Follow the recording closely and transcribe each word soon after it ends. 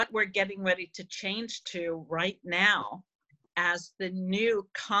what we're getting ready to change to right now as the new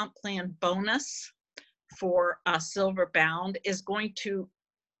comp plan bonus for Silver Bound is going to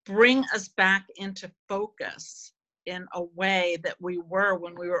bring us back into focus in a way that we were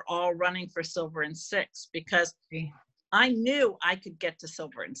when we were all running for Silver and Six, because I knew I could get to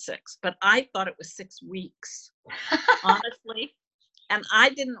Silver and Six, but I thought it was 6 weeks, honestly. And I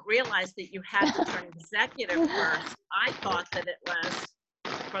didn't realize that you had to turn executive first. I thought that it was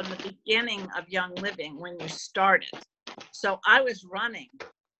from the beginning of Young Living when you started. So I was running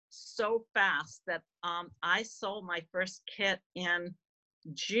so fast that I sold my first kit in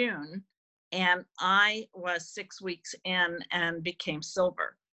June, and I was 6 weeks in and became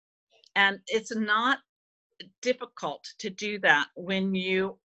Silver. And it's not difficult to do that when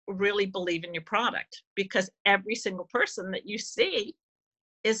you really believe in your product, because every single person that you see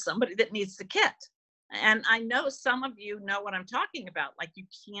is somebody that needs the kit. And I know some of you know what I'm talking about, like you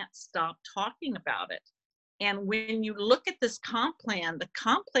can't stop talking about it. And when you look at this comp plan, the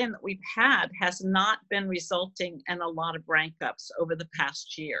comp plan that we've had has not been resulting in a lot of rank ups over the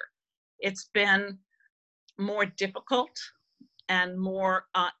past year. It's been more difficult and more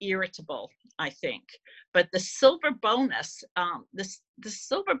irritable, I think. But the Silver bonus, the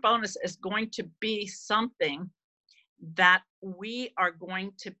Silver bonus is going to be something that we are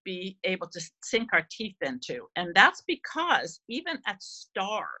going to be able to sink our teeth into. And that's because even at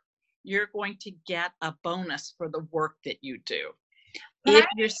Star, you're going to get a bonus for the work that you do. If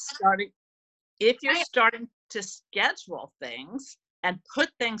you're starting to schedule things and put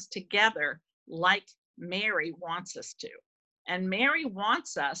things together like Mary wants us to. And Mary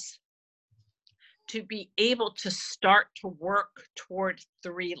wants us to be able to start to work toward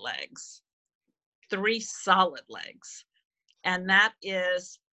 3 legs, 3 solid legs. And that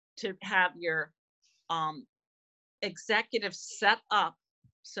is to have your executive set up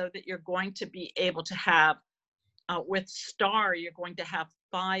so that you're going to be able to have, with Star, you're going to have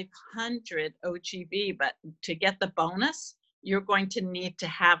 500 OGV, but to get the bonus, you're going to need to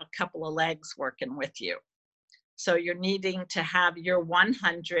have a couple of legs working with you. So you're needing to have your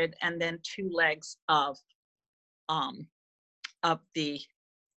 100 and then 2 legs of the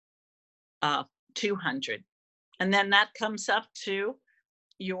 200. And then that comes up to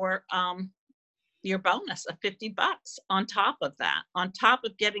your bonus of $50 on top of that, on top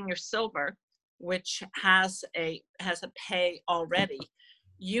of getting your Silver, which has a pay already.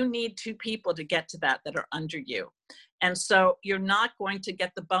 You need 2 people to get to that are under you. And so you're not going to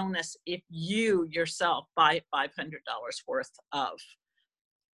get the bonus if you yourself buy $500 worth of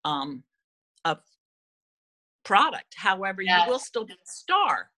product. However, yes, you will still be a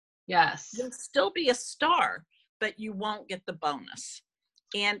Star. Yes. You'll still be a Star, but you won't get the bonus.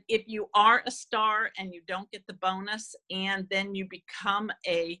 And if you are a Star and you don't get the bonus, and then you become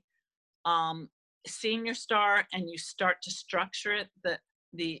a senior Star and you start to structure it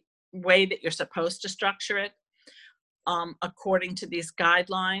the way that you're supposed to structure it, according to these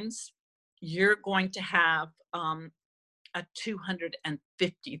guidelines, you're going to have a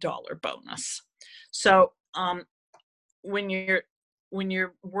 $250 bonus. So when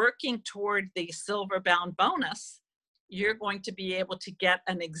you're working toward the Silver Bound bonus, you're going to be able to get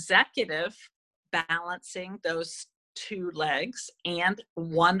an executive balancing those 2 legs and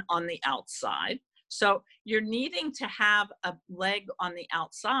 1 on the outside. So you're needing to have a leg on the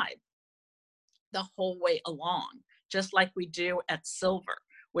outside the whole way along, just like we do at Silver,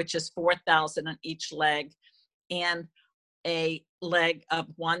 which is 4,000 on each leg and a leg of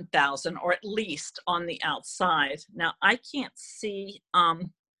 1,000, or at least on the outside. Now I can't see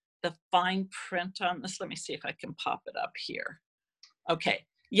the fine print on this. Let me see if I can pop it up here. Okay,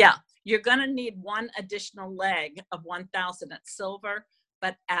 yeah, you're gonna need 1 additional leg of 1,000 at Silver,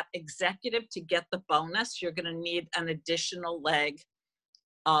 but at executive, to get the bonus, you're gonna need an additional leg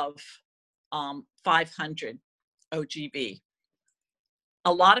of 500 OGV.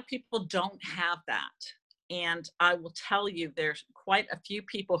 A lot of people don't have that. And I will tell you, there's quite a few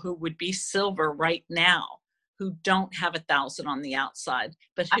people who would be Silver right now who don't have 1,000 on the outside,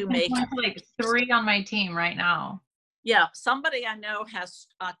 but who may have like 3 on my team right now. Yeah, somebody I know has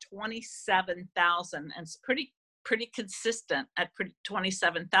 27,000, and it's pretty consistent at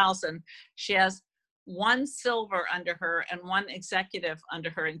 27,000. She has 1 Silver under her and 1 executive under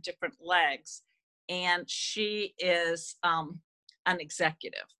her in different legs, and she is an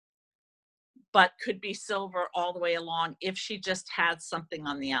executive, but could be Silver all the way along if she just had something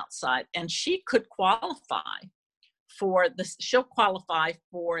on the outside. And she could qualify for this. She'll qualify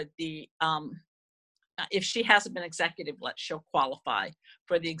for the, if she hasn't been executive, she'll qualify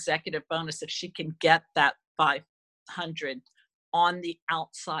for the executive bonus if she can get that 500 on the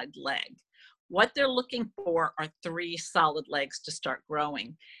outside leg. What they're looking for are 3 solid legs to start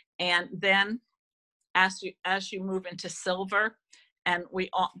growing. And then as you move into silver, and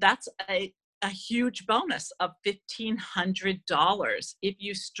that's a huge bonus of $1,500 if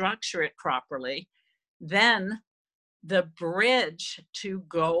you structure it properly. Then the bridge to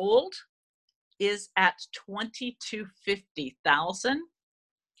gold is at 2250,000,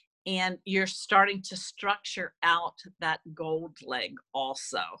 and you're starting to structure out that gold leg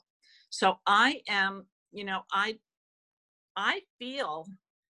also. So I am, I feel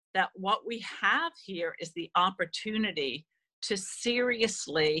that what we have here is the opportunity to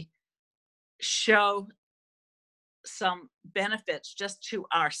seriously show some benefits just to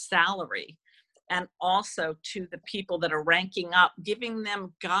our salary, and also to the people that are ranking up, giving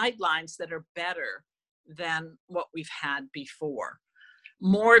them guidelines that are better than what we've had before.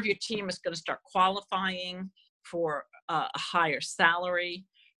 More of your team is going to start qualifying for a higher salary.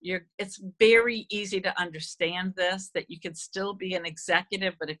 It's very easy to understand this, that you can still be an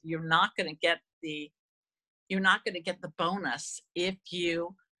executive, but if you're not going to get the bonus if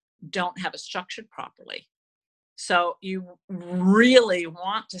you don't have it structured properly. So you really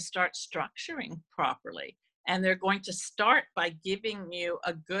want to start structuring properly, and they're going to start by giving you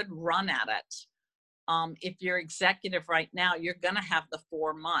a good run at it. If you're executive right now, you're going to have the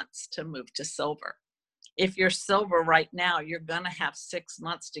 4 months to move to silver. If you're silver right now, you're going to have 6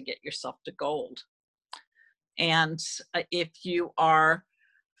 months to get yourself to gold. And if you are,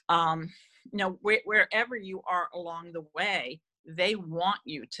 wherever you are along the way, they want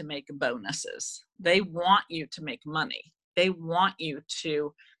you to make bonuses. They want you to make money. They want you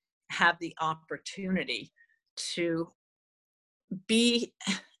to have the opportunity to be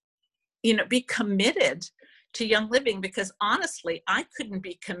committed to Young Living, because honestly, I couldn't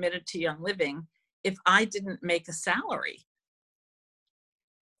be committed to Young Living if I didn't make a salary.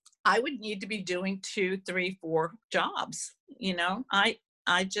 I would need to be doing 2, 3, 4 jobs.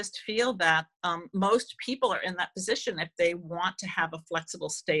 I just feel that most people are in that position. If they want to have a flexible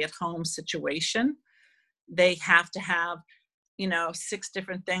stay-at-home situation, they have to have, 6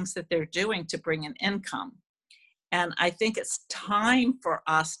 different things that they're doing to bring in income. And I think it's time for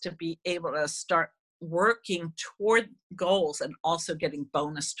us to be able to start working toward goals and also getting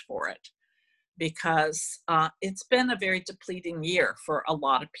bonused for it, because it's been a very depleting year for a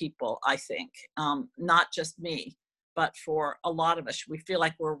lot of people, I think. Not just me, but for a lot of us. We feel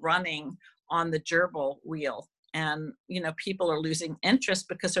like we're running on the gerbil wheel, and people are losing interest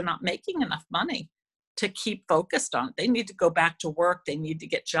because they're not making enough money to keep focused on it. They need to go back to work. They need to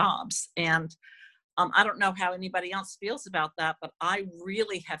get jobs. And I don't know how anybody else feels about that, but I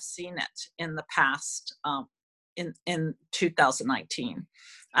really have seen it in the past, in 2019.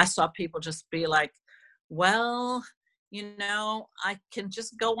 I saw people just be like, well, I can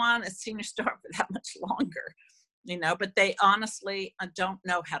just go on as senior star for that much longer, but they honestly don't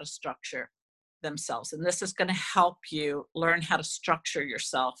know how to structure themselves. And this is going to help you learn how to structure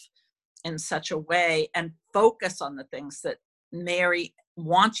yourself in such a way and focus on the things that Mary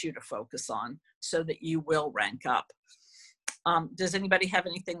wants you to focus on, so that you will rank up. Does anybody have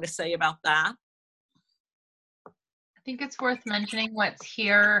anything to say about that? I think it's worth mentioning what's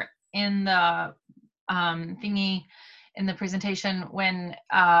here in the thingy in the presentation. When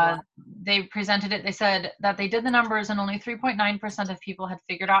they presented it, they said that they did the numbers and only 3.9% of people had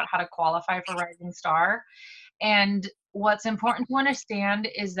figured out how to qualify for Rising Star. And what's important to understand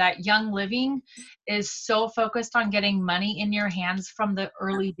is that Young Living is so focused on getting money in your hands from the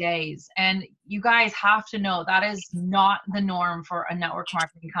early days. And you guys have to know that is not the norm for a network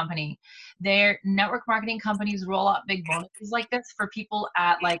marketing company. Their network marketing companies roll out big bonuses like this for people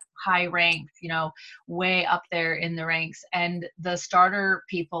at like high ranks, way up there in the ranks. And the starter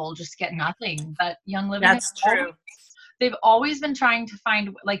people just get nothing. But Young Living, that's true. They've always been trying to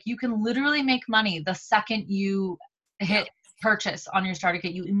find, like, you can literally make money the second you hit purchase on your starter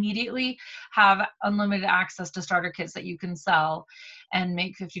kit. You immediately have unlimited access to starter kits that you can sell and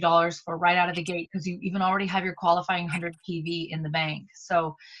make $50 for right out of the gate, because you even already have your qualifying 100 PV in the bank.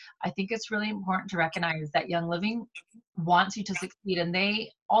 So I think it's really important to recognize that Young Living wants you to succeed. And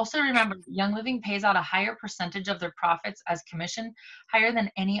they also remember Young Living pays out a higher percentage of their profits as commission, higher than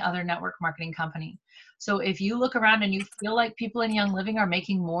any other network marketing company. So if you look around and you feel like people in Young Living are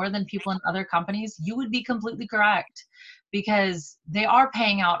making more than people in other companies, you would be completely correct, because they are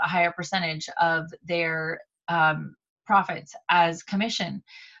paying out a higher percentage of their profits as commission,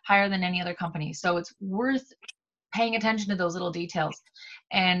 higher than any other company. So it's worth paying attention to those little details.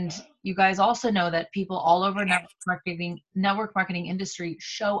 And you guys also know that people all over network marketing industry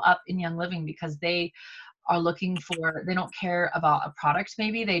show up in Young Living because they are looking for, they don't care about a product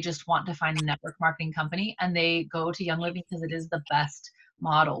maybe, they just want to find a network marketing company, and they go to Young Living because it is the best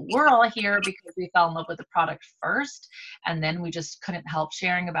model. We're all here because we fell in love with the product first, and then we just couldn't help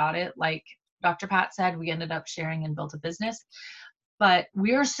sharing about it. Like Dr. Pat said, we ended up sharing and built a business. But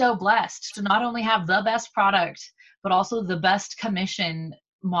we are so blessed to not only have the best product, but also the best commission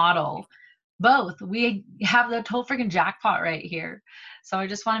model. Both. We have the total freaking jackpot right here. So I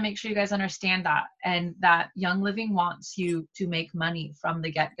just want to make sure you guys understand that, and that Young Living wants you to make money from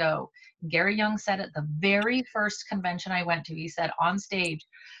the get-go. Gary Young said at the very first convention I went to, he said on stage,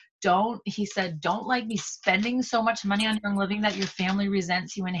 don't like be spending so much money on Young Living that your family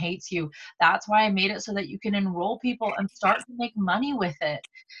resents you and hates you. That's why I made it so that you can enroll people and start to make money with it.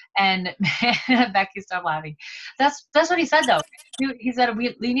 And Becky, stop laughing. That's what he said though. He said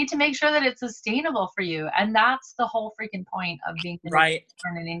we need to make sure that it's sustainable for you. And that's the whole freaking point of being right.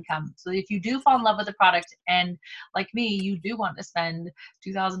 Earn an income. So if you do fall in love with the product, and like me, you do want to spend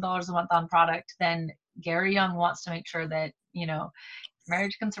 $2,000 a month on product, then Gary Young wants to make sure that,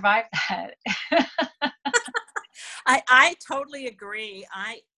 marriage can survive that. I totally agree.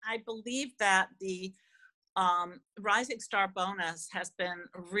 I believe that the Rising Star bonus has been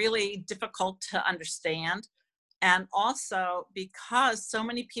really difficult to understand. And also because so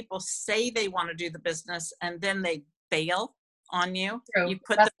many people say they want to do the business and then they bail on you. True. You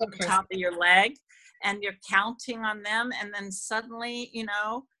put That's them on top of your leg and you're counting on them. And then suddenly,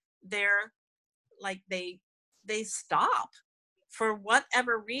 they're like, they stop for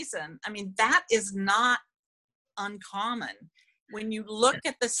whatever reason. I mean, that is not uncommon. When you look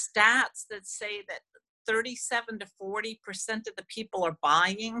at the stats that say that 37 to 40% of the people are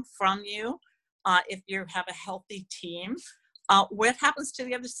buying from you, if you have a healthy team, what happens to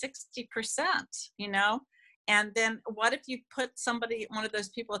the other 60%, And then what if you put one of those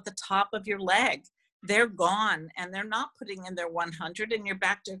people at the top of your leg? They're gone and they're not putting in their 100 and you're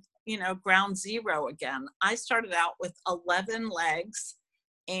back to, ground zero again. I started out with 11 legs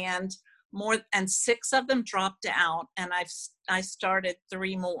and 6 of them dropped out, and I started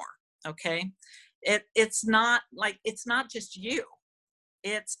 3 more. Okay. It's not just you.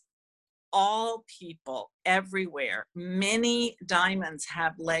 It's all people everywhere. Many diamonds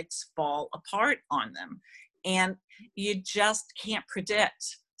have legs fall apart on them, and you just can't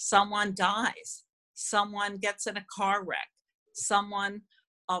predict. Someone dies, someone gets in a car wreck, someone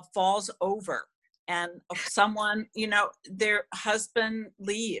falls over, and someone, their husband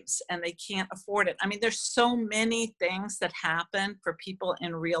leaves and they can't afford it. I mean, there's so many things that happen for people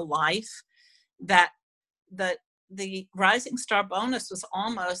in real life that the Rising Star bonus was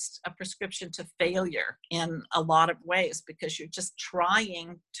almost a prescription to failure in a lot of ways, because you're just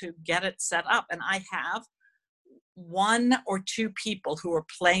trying to get it set up. And I have 1 or 2 people who are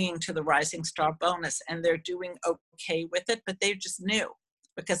playing to the Rising Star bonus and they're doing okay with it, but they're just new,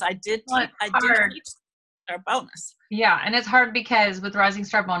 because I did teach our bonus. Yeah, and it's hard because with Rising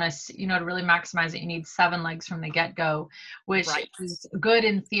Star bonus, to really maximize it, you need 7 legs from the get-go, which is good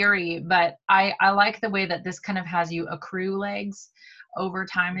in theory, but I like the way that this kind of has you accrue legs over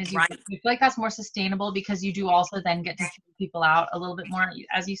time. I feel like that's more sustainable, because you do also then get to feel people out a little bit more,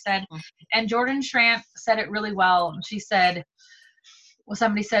 as you said. And Jordan Schrant said it really well. She said,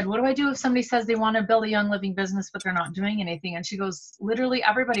 somebody said, what do I do if somebody says they want to build a Young Living business, but they're not doing anything? And she goes, literally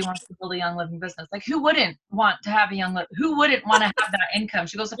everybody wants to build a Young Living business. Like, who wouldn't want to have who wouldn't want to have that income?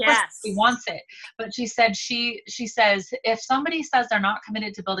 She goes, of course he wants it. But she said, she says, if somebody says they're not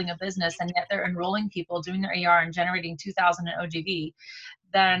committed to building a business and yet they're enrolling people, doing their AR and generating 2,000 in OGV,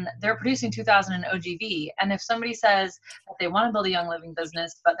 then they're producing 2,000 in OGV. And if somebody says that they want to build a Young Living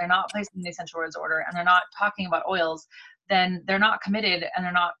business, but they're not placing the essential oils order and they're not talking about oils, then they're not committed and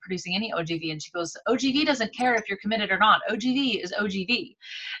they're not producing any OGV. And she goes, OGV doesn't care if you're committed or not. OGV is OGV.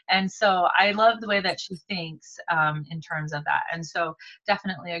 And so I love the way that she thinks in terms of that. And so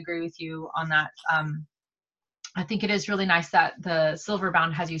definitely agree with you on that. I think it is really nice that the Silver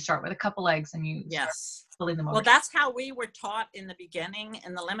Bound has you start with a couple eggs and you start building them over. Well, that's how we were taught in the beginning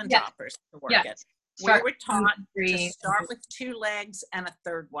in the Lemon Droppers to work it. We were taught to start with 2 legs and a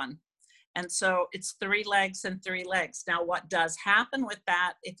 3rd one. And so it's 3 legs and 3 legs. Now, what does happen with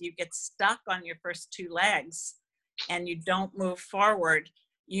that, if you get stuck on your first 2 legs and you don't move forward,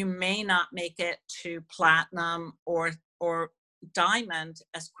 you may not make it to platinum or diamond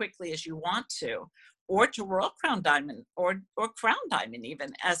as quickly as you want to, or to Royal Crown Diamond or Crown Diamond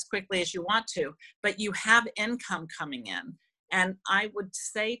even as quickly as you want to, but you have income coming in. And I would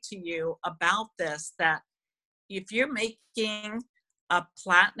say to you about this, that if you're making a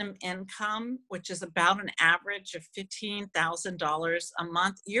platinum income, which is about an average of $15,000 a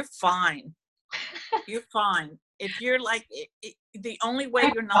month, you're fine. You're fine. If you're like, the only way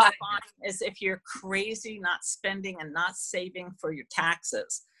I'm you're not fine. fine is if you're crazy, not spending and not saving for your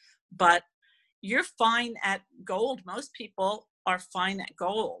taxes. But you're fine at gold. Most people are fine at gold.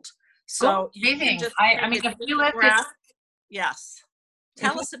 Gold's So you can amazing. just I take mean, a if deep we lived in, breath. Yes. if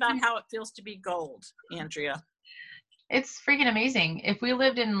Tell us about how it feels to be gold, Andrea. it's freaking amazing. If we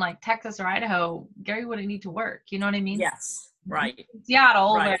lived in like Texas or Idaho, Gary wouldn't need to work. You know what I mean? Yes. Right.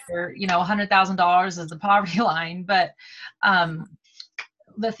 Seattle, Right. where $100,000 is the poverty line, but um,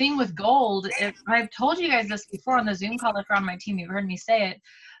 the thing with gold, I've told you guys this before on the Zoom call, if you're on my team, you've heard me say it,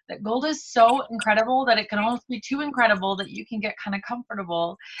 that gold is so incredible that it can almost be too incredible that you can get kind of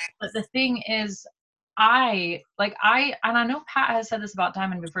comfortable. But the thing is, and I know Pat has said this about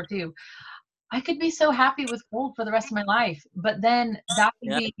diamond before too. I could be so happy with gold for the rest of my life, but then that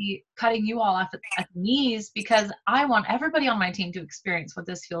would Yeah. be cutting you all off at the knees, because I want everybody on my team to experience what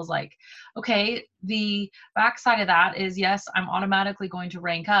this feels like. Okay, the backside of that is, yes, I'm automatically going to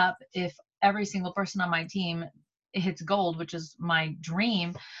rank up if every single person on my team hits gold, which is my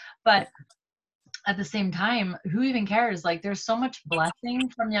dream. But at the same time, who even cares? Like, there's so much blessing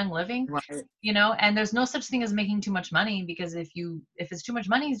from Young Living, Right. and there's no such thing as making too much money, because if it's too much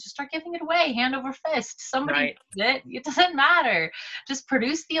money, you just start giving it away hand over fist. Somebody needs it. It doesn't matter. Just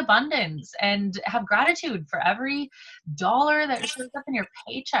produce the abundance and have gratitude for every dollar that shows up in your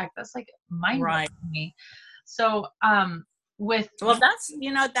paycheck. That's like mind blowing Right. to me. So with Well,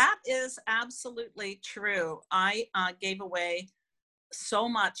 that is absolutely true. I gave away so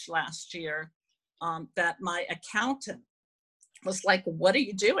much last year that my accountant was like, what are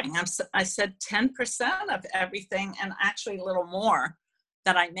you doing? I said 10% of everything, and actually a little more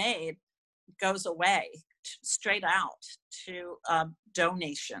that I made goes away straight out to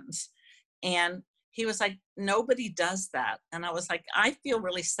donations. And he was like, nobody does that. And I was like, I feel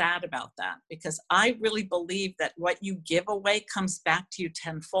really sad about that, because I really believe that what you give away comes back to you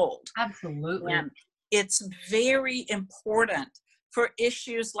tenfold. absolutely. And it's very important for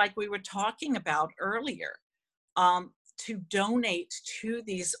issues like we were talking about earlier, to donate to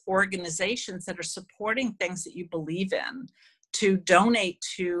these organizations that are supporting things that you believe in, to donate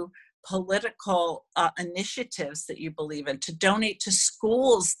to political initiatives that you believe in, to donate to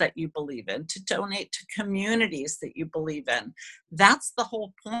schools that you believe in, to donate to communities that you believe in. That's the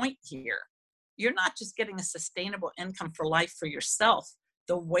whole point here. You're not just getting a sustainable income for life for yourself.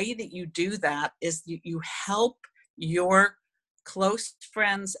 The way that you do that is you help your close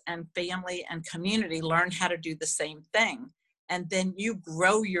friends and family and community learn how to do the same thing. And then you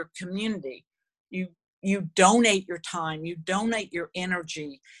grow your community. You donate your time, you donate your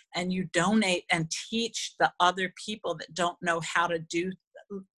energy, and you donate and teach the other people that don't know how to do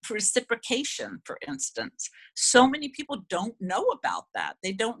reciprocation, for instance. So many people don't know about that.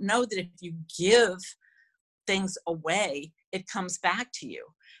 They don't know that if you give things away, it comes back to you.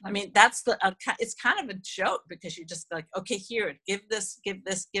 I mean, that's it's kind of a joke, because you just like, okay, here, give this, give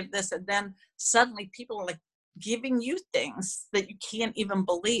this, give this. And then suddenly people are like giving you things that you can't even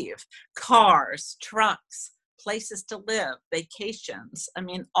believe. Cars, trucks, places to live, vacations. I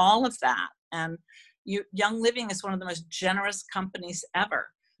mean, all of that. And Young Living is one of the most generous companies ever.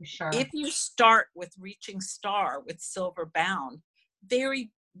 Sure. If you start with Reaching Star with Silver Bound,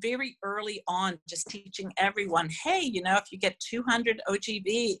 very, very early on, just teaching everyone, hey, if you get 200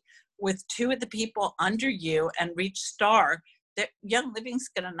 OGV with 2 of the people under you and reach Star, that Young Living's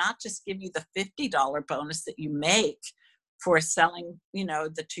going to not just give you the $50 bonus that you make for selling,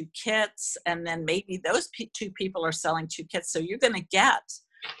 the 2 kits, and then maybe those 2 people are selling 2 kits. So you're going to get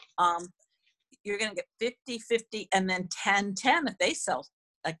 50, 50, and then 10, 10 if they sell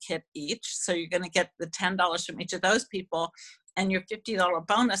a kit each. So you're going to get the $10 from each of those people and your $50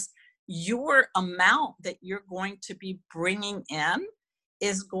 bonus. Your amount that you're going to be bringing in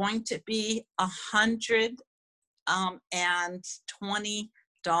is going to be $120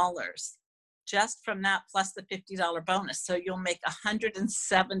 just from that, plus the $50 bonus. So you'll make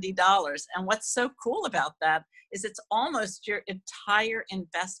 $170. And what's so cool about that is it's almost your entire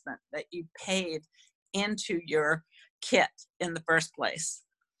investment that you paid into your kit in the first place.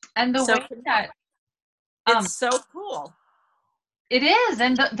 And the way that it's so cool. It is.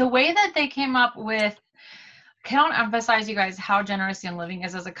 And the way that they came up with, cannot emphasize, you guys, how generous Young Living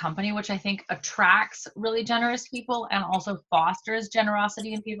is as a company, which I think attracts really generous people and also fosters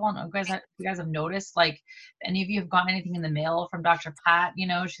generosity in people. And you guys have noticed, like, if any of you have gotten anything in the mail from Dr. Pat,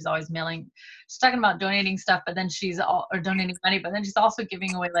 she's always she's talking about donating stuff, but then or donating money, but then she's also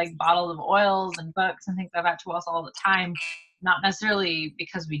giving away like bottles of oils and books and things like that to us all the time. not necessarily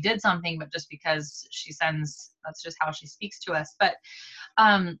because we did something, but just because that's just how she speaks to us. But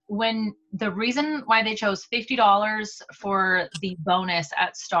when the reason why they chose $50 for the bonus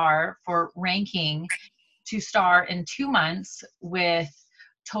at Star for ranking to Star in 2 months with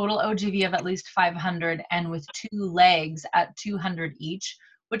total OGV of at least 500 and with 2 legs at 200 each,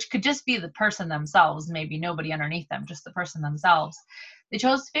 which could just be the person themselves, maybe nobody underneath them, just the person themselves. They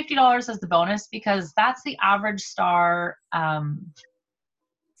chose $50 as the bonus because that's the average Star.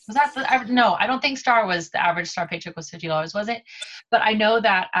 Was that the average? No, I don't think Star was the average Star paycheck was $50, was it? But I know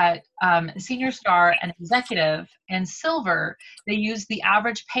that at Senior Star and Executive and Silver, they use the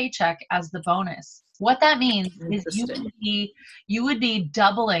average paycheck as the bonus. What that means is you would be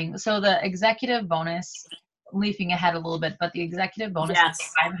doubling. So the executive bonus, leaping ahead a little bit, but the executive bonus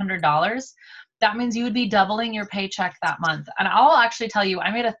is $500. That means you would be doubling your paycheck that month. And I'll actually tell you,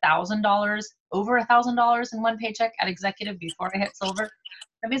 I made $1,000, over $1,000 in one paycheck at executive before I hit Silver.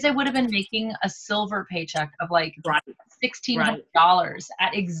 That means I would have been making a Silver paycheck of like $1,600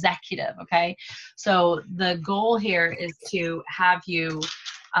 at executive. Okay. So the goal here is to have you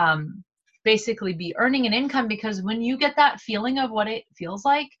basically be earning an income, because when you get that feeling of what it feels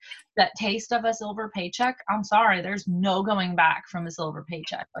like, that taste of a Silver paycheck, I'm sorry, there's no going back from a Silver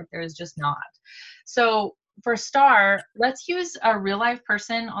paycheck. Like there is just not. So for Star, let's use a real life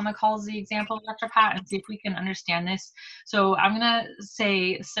person on the call as the example, Dr. Pat, and see if we can understand this. So I'm going to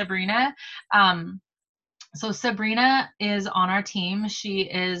say Sabrina. So Sabrina is on our team. She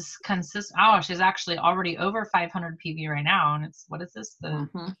is she's actually already over 500 PV right now. And it's, what is this? The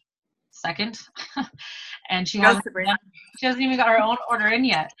second. And she hasn't even got her own order in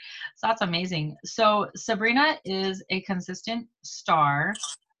yet. So that's amazing. So Sabrina is a consistent Star.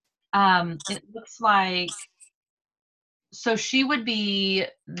 It looks like, so she would be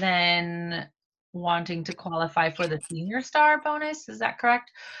then wanting to qualify for the Senior Star bonus. Is that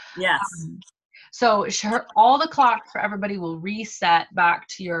correct? Yes. So all the clock for everybody will reset back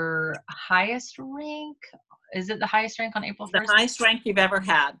to your highest rank. Is it the highest rank on April 1st? The highest rank you've ever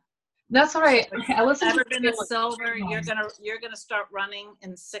had. That's what I listened to. Been a Silver, you're gonna start running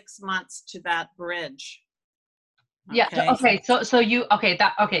in 6 months to that bridge. Okay. Yeah.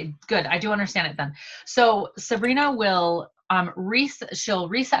 Okay. Good. I do understand it then. So Sabrina will she'll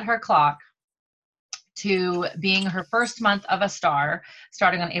reset her clock to being her first month of a Star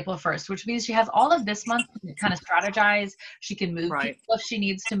starting on April 1st, which means she has all of this month to kind of strategize. She can move people if she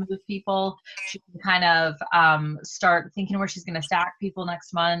needs to move people. She can kind of start thinking where she's going to stack people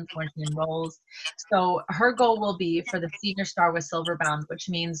next month when she enrolls. So her goal will be for the Senior Star with Silver Bound, which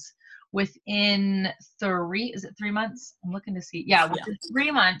means within 3 months? I'm looking to see. Yeah, within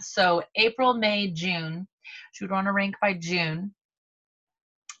 3 months. So April, May, June. She would want to rank by June.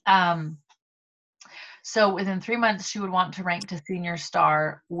 So within 3 months, she would want to rank to Senior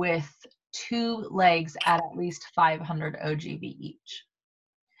Star with 2 legs at least 500 OGV each.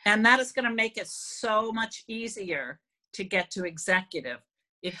 And that is going to make it so much easier to get to executive.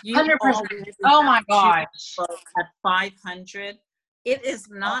 If you 100%. Oh my gosh. At 500, it is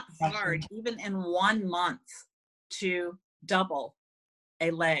not hard, even in 1 month, to double a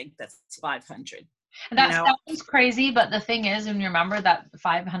leg that's 500. That sounds crazy, but the thing is, when you remember that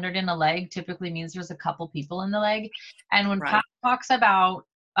 500 in a leg typically means there's a couple people in the leg. And when Pat talks about,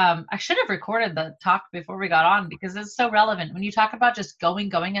 I should have recorded the talk before we got on because it's so relevant. When you talk about just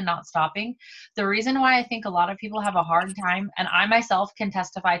going and not stopping, the reason why I think a lot of people have a hard time, and I myself can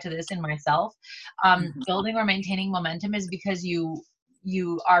testify to this in myself, building or maintaining momentum is because you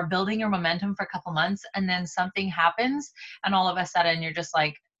are building your momentum for a couple months and then something happens and all of a sudden you're just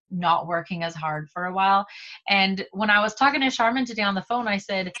like, not working as hard for a while. And when I was talking to Charmin today on the phone, I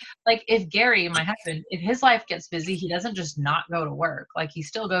said, like, if Gary, my husband, if his life gets busy, he doesn't just not go to work. Like, he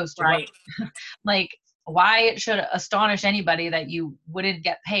still goes to work. Like, why it should astonish anybody that you wouldn't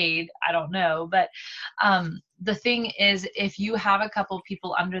get paid, I don't know. But the thing is, if you have a couple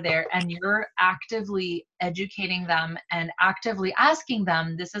people under there and you're actively educating them and actively asking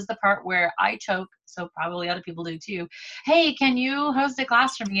them, this is the part where I choke, so probably other people do too. Hey, can you host a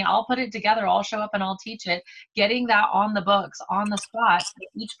class for me? I'll put it together. I'll show up and I'll teach it. Getting that on the books, on the spot,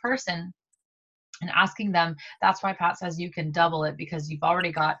 each person, and asking them. That's why Pat says you can double it, because you've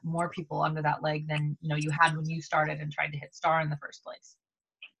already got more people under that leg than you had when you started and tried to hit Star in the first place.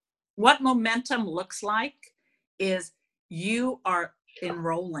 What momentum looks like is you are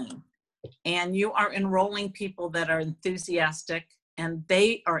enrolling, and you are enrolling people that are enthusiastic, and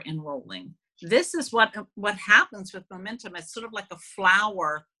they are enrolling. This is what happens with momentum. It's sort of like a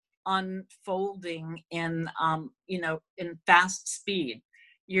flower unfolding in in fast speed.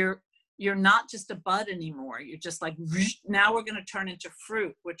 you're not just a bud anymore. You're just like, now we're going to turn into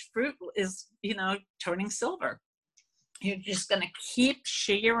fruit, which fruit is, turning silver. You're just going to keep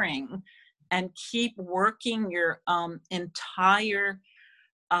sharing and keep working your entire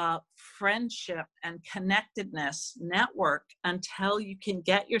friendship and connectedness network until you can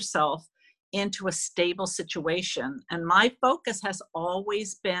get yourself into a stable situation. And my focus has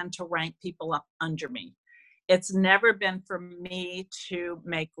always been to rank people up under me. It's never been for me to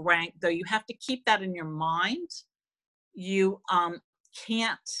make rank, though you have to keep that in your mind. You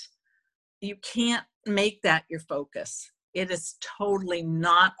can't make that your focus. It is totally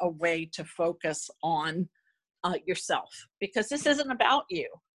not a way to focus on yourself, because this isn't about you.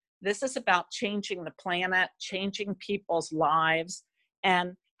 This is about changing the planet, changing people's lives,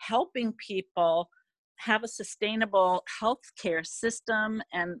 and helping people have a sustainable healthcare system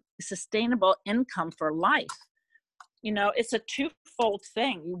and sustainable income for life. It's a twofold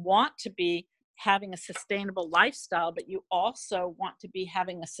thing. You want to be having a sustainable lifestyle, but you also want to be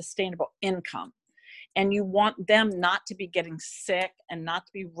having a sustainable income. And you want them not to be getting sick and not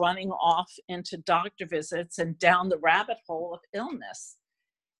to be running off into doctor visits and down the rabbit hole of illness.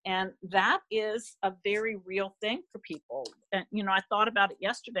 And that is a very real thing for people. And, I thought about it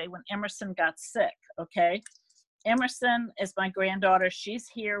yesterday when Emerson got sick, okay? Emerson is my granddaughter. She's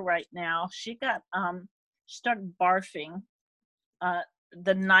here right now. She started barfing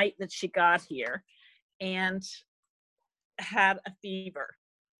the night that she got here and had a fever.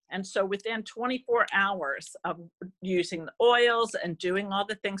 And so within 24 hours of using the oils and doing all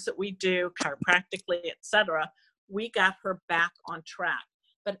the things that we do chiropractically, etc., we got her back on track.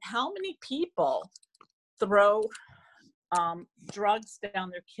 But how many people throw drugs down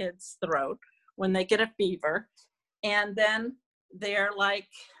their kids' throat when they get a fever, and then they're like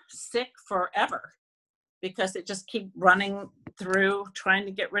sick forever because they just keep running through trying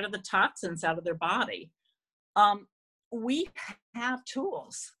to get rid of the toxins out of their body? We have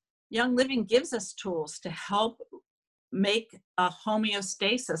tools. Young Living gives us tools to help make a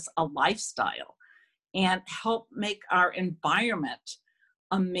homeostasis a lifestyle and help make our environment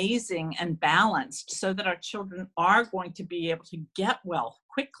amazing and balanced so that our children are going to be able to get well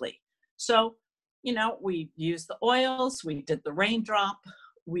quickly. So, we used the oils, we did the raindrop,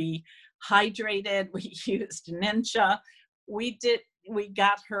 we hydrated, we used Ninja, we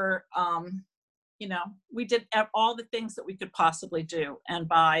got her, we did all the things that we could possibly do. And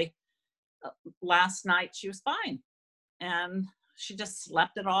by last night, she was fine. And she just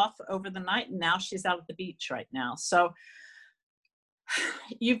slept it off over the night. And now she's out at the beach right now. So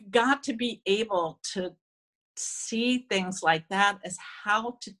you've got to be able to see things like that as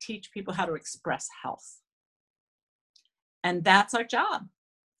how to teach people how to express health. And that's our job.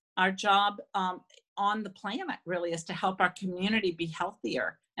 Our job on the planet really is to help our community be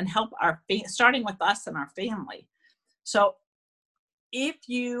healthier and help starting with us and our family. So if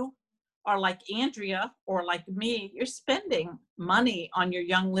you are like Andrea or like me, you're spending money on your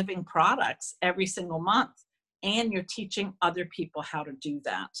Young Living products every single month, and you're teaching other people how to do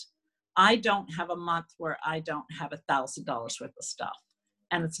that. I don't have a month where I don't have $1,000 worth of stuff.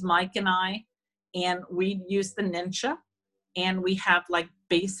 And it's Mike and I, and we use the Ninja, and we have like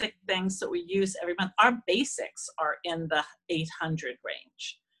basic things that we use every month. Our basics are in the 800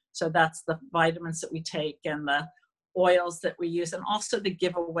 range. So that's the vitamins that we take and the oils that we use, and also the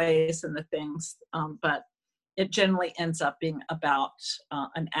giveaways and the things. But it generally ends up being about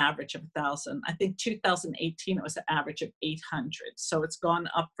an average of 1,000. I think 2018, it was an average of 800. So it's gone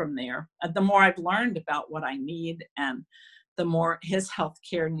up from there. The more I've learned about what I need, and the more his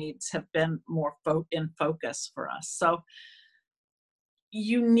healthcare needs have been more in focus for us. So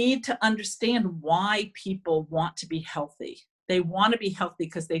you need to understand why people want to be healthy. They want to be healthy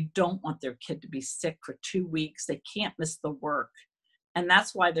because they don't want their kid to be sick for 2 weeks. They can't miss the work. And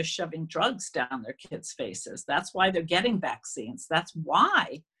that's why they're shoving drugs down their kids' faces. That's why they're getting vaccines. That's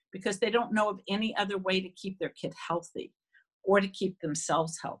why, because they don't know of any other way to keep their kid healthy or to keep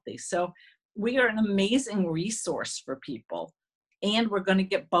themselves healthy. So we are an amazing resource for people. And we're going to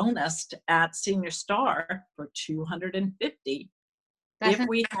get bonused at Senior Star for $250 if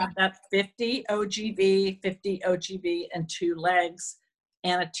we have that 50 OGV, and 2 legs,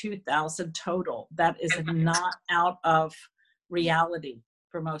 and a 2,000 total. That is not out of reality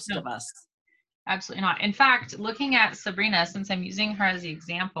for most of us. Absolutely not. In fact, looking at Sabrina, since I'm using her as the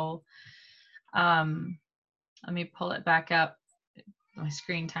example, let me pull it back up. My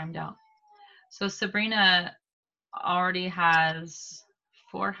screen timed out. So Sabrina already has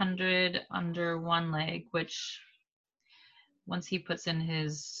 400 under one leg, which once he puts in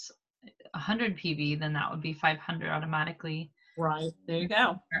his 100 PV, then that would be 500 automatically. Right. There you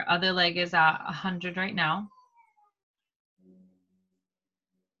go. Her other leg is at 100 right now.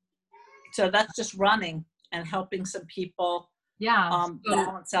 So that's just running and helping some people Yeah.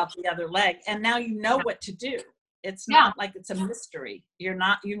 balance out the other leg. And now you know what to do. It's Yeah. not like it's a mystery. You're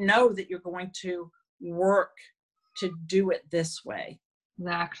not, you know that you're going to work to do it this way.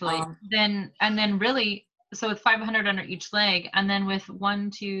 Exactly. Then really, so with 500 under each leg, and then with 1,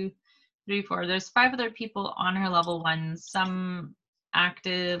 2, 3, 4, there's 5 other people on her level 1, some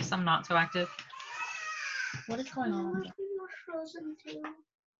active, some not so active. What is going on? Frozen too.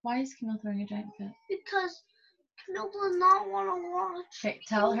 Why is Camille throwing a giant fit? Because Camille does not want to watch. Okay,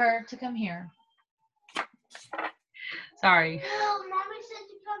 tell her to come here. Sorry. No, Mommy said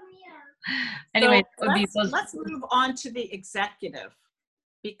to come here. Anyway, so let's move on to the executive,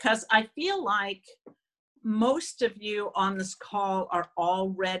 because I feel like most of you on this call are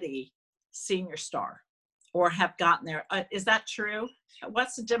already senior star or have gotten there. Is that true?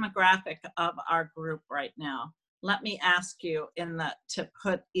 What's the demographic of our group right now? Let me ask you to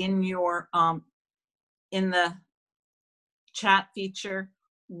put in your in the chat feature,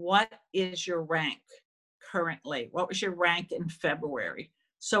 what is your rank currently? What was your rank in February?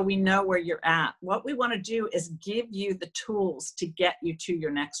 So we know where you're at. What we want to do is give you the tools to get you to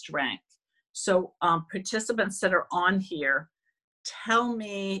your next rank. So participants that are on here, tell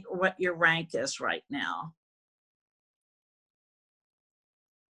me what your rank is right now.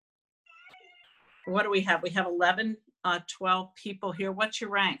 What do we have? We have 11, 12 people here. What's your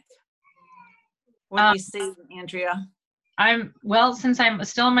rank? What do you see, Andrea? Since I'm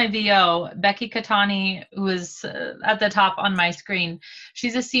still in my VO, Becky Katani, who is at the top on my screen,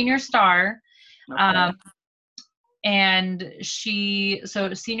 she's a senior star. Okay. And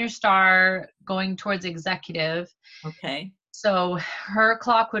senior star going towards executive. Okay. So her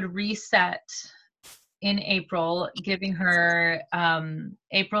clock would reset in April, giving her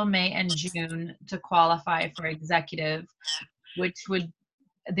April, May, and June to qualify for executive, which would,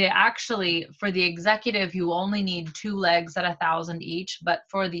 for the executive, you only need 2 legs at 1,000 each, but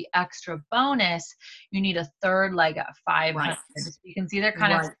for the extra bonus, you need a 3rd leg at 500. Right. So you can see they're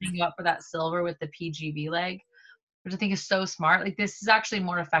kind of setting you up for that silver with the PGV leg, which I think is so smart. Like, this is actually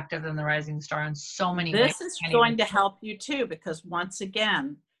more effective than the Rising Star in so many ways. This is going to help you too, because once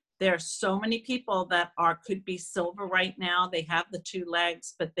again, there are so many people that could be silver right now. They have the 2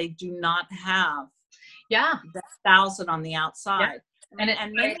 legs, but they do not have the 1,000 on the outside. Yeah.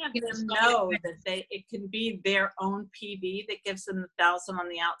 And many of them know that it can be their own PV that gives them the 1,000 on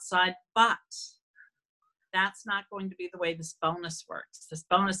the outside, but that's not going to be the way this bonus works. This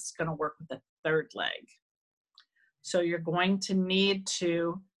bonus is going to work with the 3rd leg. So you're going to need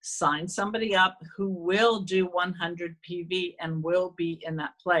to sign somebody up who will do 100 PV and will be in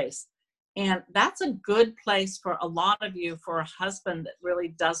that place. And that's a good place for a lot of you, for a husband that really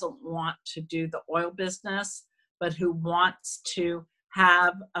doesn't want to do the oil business, but who wants to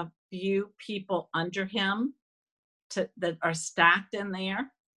have a few people under him that are stacked in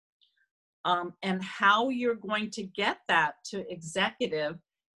there. And how you're going to get that to executive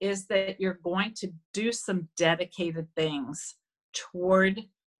is that you're going to do some dedicated things toward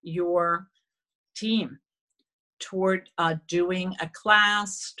your team, toward doing a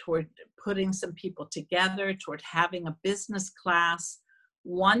class, toward putting some people together, toward having a business class.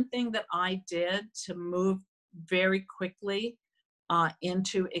 One thing that I did to move very quickly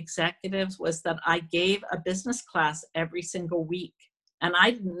into executives was that I gave a business class every single week. And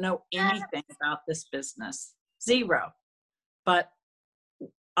I didn't know anything about this business, 0. But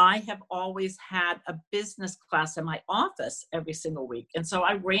I have always had a business class in my office every single week. And so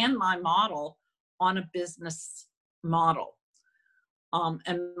I ran my model on a business model.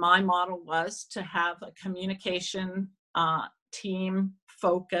 And my model was to have a communication team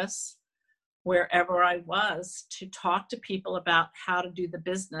focus wherever I was, to talk to people about how to do the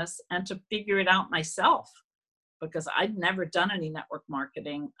business and to figure it out myself, because I'd never done any network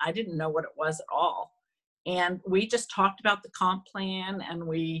marketing. I didn't know what it was at all. And we just talked about the comp plan, and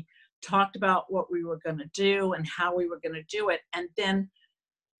we talked about what we were going to do and how we were going to do it. And then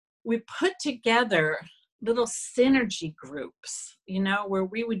we put together little synergy groups, where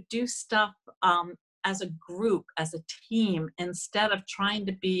we would do stuff as a group, as a team, instead of trying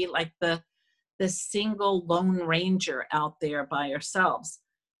to be like the single lone ranger out there by ourselves.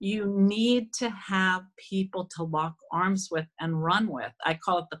 You need to have people to lock arms with and run with. I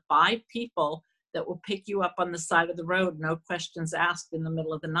call it the 5 people that will pick you up on the side of the road, no questions asked, in the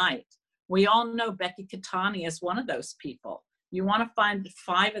middle of the night. We all know Becky Katani is one of those people. You want to find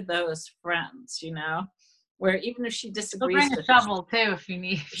 5 of those friends, where even if she She'll disagrees bring a with shovel too if you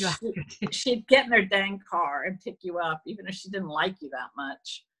need. If you have to. she'd get in her dang car and pick you up, even if she didn't like you that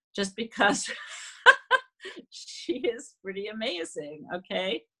much, just because she is pretty amazing.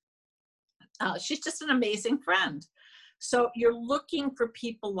 Okay. She's just an amazing friend. So you're looking for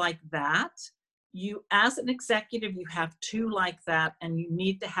people like that. You, as an executive, you have two like that, and you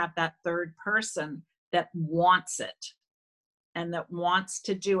need to have that third person that wants it and that wants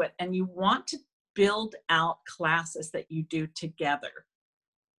to do it. And you want to build out classes that you do together.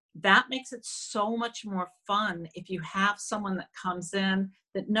 That makes it so much more fun if you have someone that comes in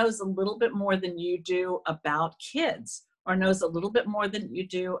that knows a little bit more than you do about kids, or knows a little bit more than you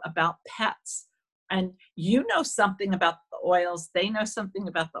do about pets. And you know something about the oils, they know something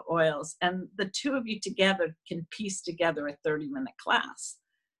about the oils, and the two of you together can piece together a 30-minute class.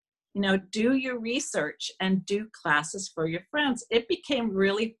 You know, do your research and do classes for your friends. It became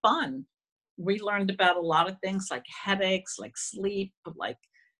really fun. We learned about a lot of things like headaches, like sleep, like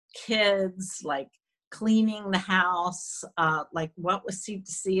kids, like cleaning the house, like what was seed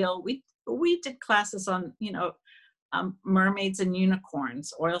to seal. We did classes on, you know, mermaids and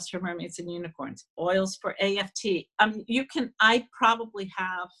unicorns, oils for mermaids and unicorns, oils for AFT. I probably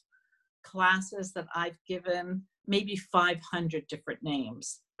have classes that I've given maybe 500 different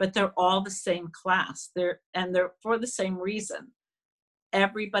names, but they're all the same class. They're for the same reason.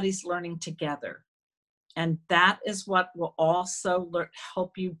 Everybody's learning together. And that is what will also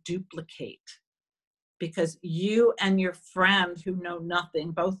help you duplicate. Because you and your friend who know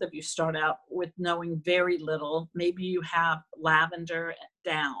nothing, both of you start out with knowing very little. Maybe you have lavender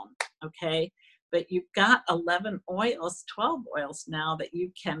down, okay? But you've got 11 oils, 12 oils now that you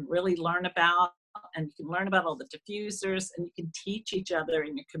can really learn about, and you can learn about all the diffusers, and you can teach each other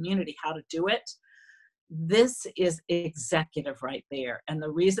in your community how to do it. This is executive right there. And the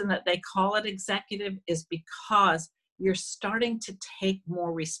reason that they call it executive is because you're starting to take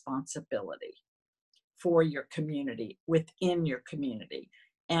more responsibility for your community, within your community.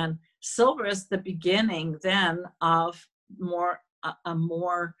 And silver is the beginning then of a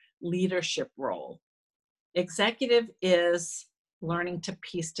more leadership role. Executive is learning to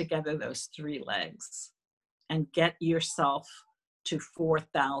piece together those three legs and get yourself to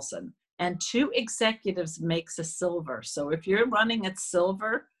 4,000. And 2 executives makes a silver. So if you're running at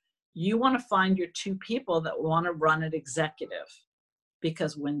silver, you want to find your 2 people that want to run at executive.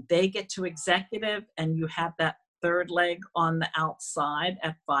 Because when they get to executive and you have that third leg on the outside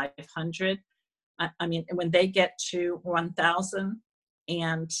at 500, I mean, when they get to 1,000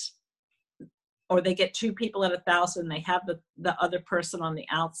 or they get 2 people at 1,000, they have the other person on the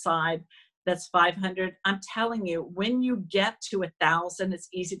outside that's 500. I'm telling you, when you get to 1,000, it's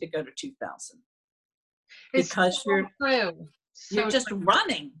easy to go to 2,000 because you're just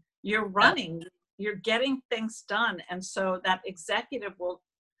running. You're running. You're getting things done. And so that executive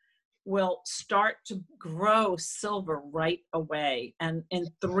will start to grow silver right away. And in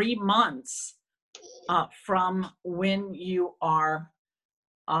 3 months from when you are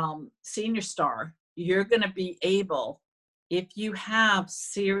senior star, you're going to be able, if you have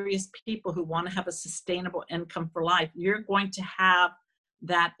serious people who want to have a sustainable income for life, you're going to have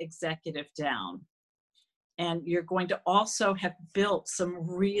that executive down. And you're going to also have built some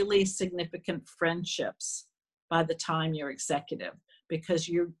really significant friendships by the time you're executive, because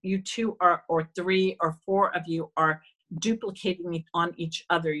you 2 are, or 3 or 4 of you are duplicating on each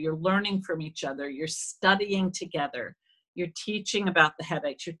other. You're learning from each other. You're studying together. You're teaching about the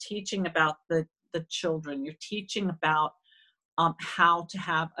headaches. You're teaching about the children. You're teaching about how to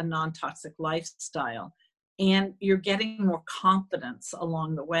have a non-toxic lifestyle. And you're getting more confidence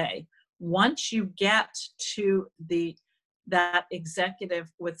along the way. Once you get to that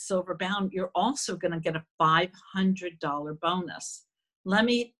executive with silver bound, you're also going to get a $500 bonus. Let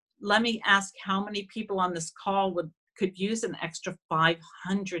me ask how many people on this call could use an extra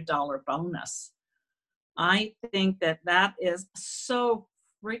 $500 bonus. I think that is so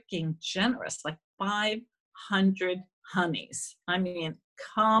freaking generous, like 500 honeys. I mean,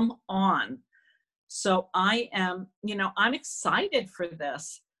 come on. So I'm excited for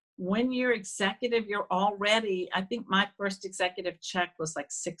this. When you're executive, you're already, I think my first executive check was like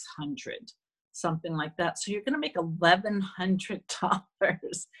 600, something like that. So you're going to make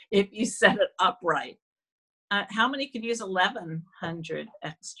 $1,100 if you set it up right. How many could use 1,100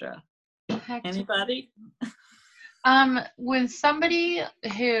 extra? Anybody? When somebody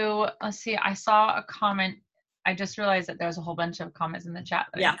who, let's see, I saw a comment. I just realized that there's a whole bunch of comments in the chat.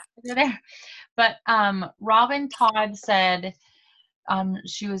 Yeah. There. But Robin Todd said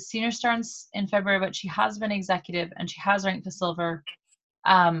she was senior star in February, but she has been executive and she has ranked to silver.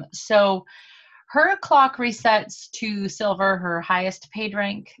 So her clock resets to silver, her highest paid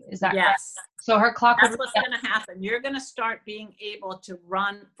rank. Is that correct? Yes. So her clock That's would what's reset. going to happen. You're going to start being able to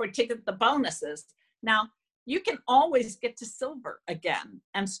run for ticket the bonuses. Now, you can always get to silver again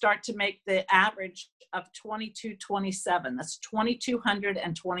and start to make the average of $22.27. That's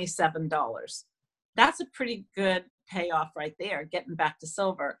 $2,227. That's a pretty good payoff right there, getting back to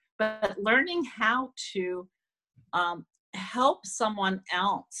silver. But learning how to help someone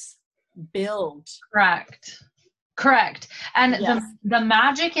else build. Correct. And Yes. the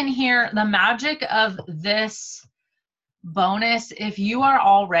magic in here, the magic of this bonus, if you are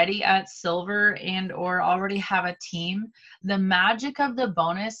already at silver and or already have a team, the magic of the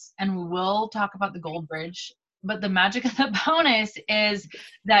bonus, and we will talk about the gold bridge, but the magic of the bonus is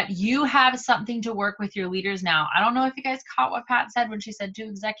that you have something to work with your leaders now. I don't know if you guys caught what Pat said when she said 2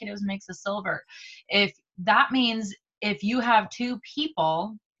 executives makes a silver. If that means if you have 2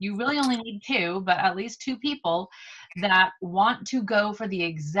 people, you really only need 2, but at least 2 people that want to go for the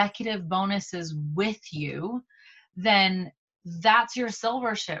executive bonuses with you, then that's your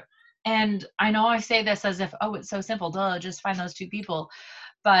silver ship. And I know I say this as if, oh, it's so simple, duh, just find those 2 people.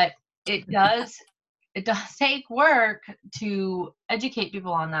 But it does take work to educate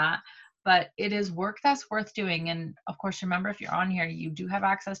people on that. But it is work that's worth doing. And of course, remember, if you're on here, you do have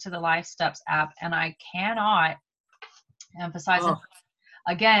access to the Life Steps app. And I cannot emphasize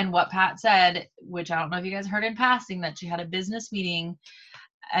again what Pat said, which I don't know if you guys heard in passing, that she had a business meeting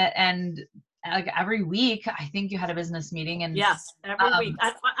and like every week, I think you had a business meeting. And yes, every week.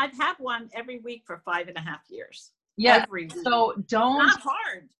 I've had one every week for 5.5 years. Yeah. Every week. So don't. Not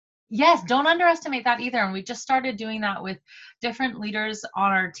hard. Yes, don't underestimate that either. And we just started doing that with different leaders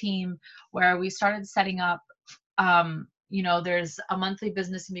on our team, where we started setting up, there's a monthly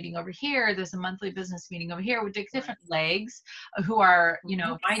business meeting over here. There's a monthly business meeting over here. We take different legs who are,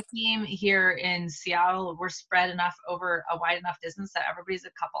 my team here in Seattle, we're spread enough over a wide enough distance that everybody's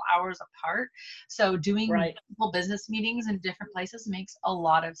a couple hours apart. So doing multiple business meetings in different places makes a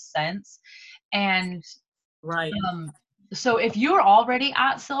lot of sense. And so if you're already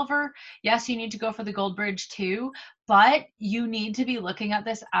at silver, yes, you need to go for the gold bridge too, but you need to be looking at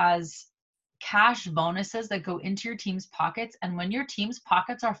this as cash bonuses that go into your team's pockets. And when your team's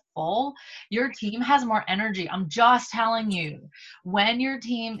pockets are full, your team has more energy. I'm just telling you, when your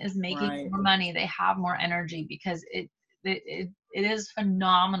team is making more money, they have more energy, because it is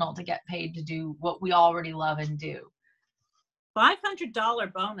phenomenal to get paid to do what we already love and do.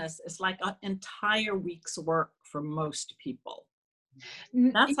 $500 bonus is like an entire week's work for most people.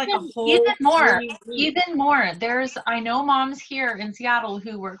 That's like a whole even more. I know moms here in Seattle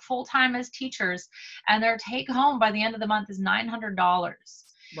who work full-time as teachers, and their take home by the end of the month is $900.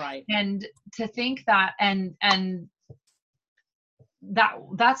 Right. And to think that, and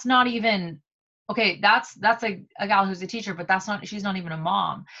that's not even, okay, that's a gal who's a teacher, but she's not even a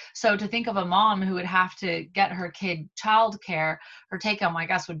mom. So to think of a mom who would have to get her kid childcare, her take home, I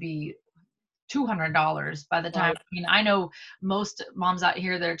guess, would be $200 by the time. I mean, I know most moms out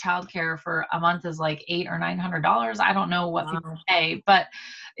here, their childcare for a month is like $800 or $900. I don't know what people pay, but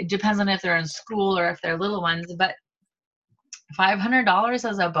it depends on if they're in school or if they're little ones. But $500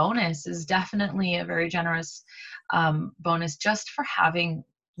 as a bonus is definitely a very generous bonus, just for having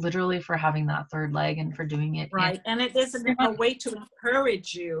that third leg and for doing it. Right. And it is a way to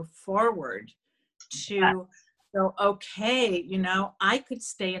encourage you forward to go, okay, I could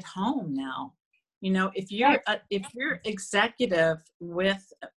stay at home now. If you're executive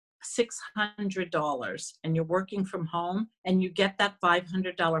with $600 and you're working from home and you get that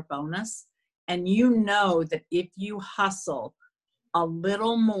 $500 bonus, and that if you hustle a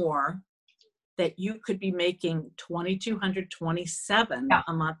little more, that you could be making $2,227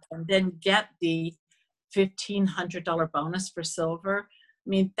 a month, and then get the $1,500 bonus for silver. I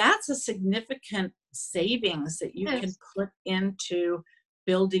mean, that's a significant savings that you can put into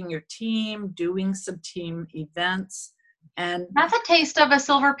building your team, doing some team events. And that's a taste of a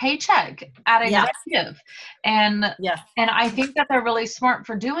silver paycheck at executive. And I think that they're really smart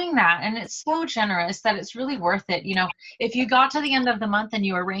for doing that. And it's so generous that it's really worth it. If you got to the end of the month and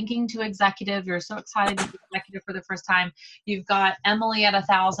you are ranking to executive, you're so excited to be executive for the first time. You've got Emily at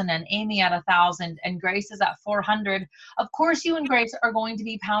 1,000 and Amy at 1,000 and Grace is at 400. Of course, you and Grace are going to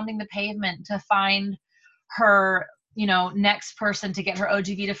be pounding the pavement to find her, next person to get her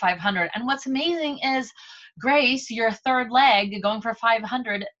OGV to 500. And what's amazing is, Grace, your third leg going for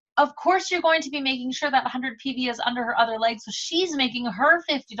 500, of course you're going to be making sure that 100 PV is under her other leg, so she's making her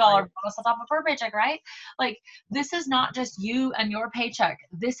 $50 bonus on top of her paycheck, right? Like, this is not just you and your paycheck.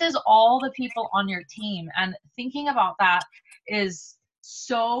 This is all the people on your team, and thinking about that is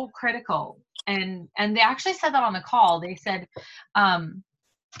so critical. and they actually said that on the call. They said,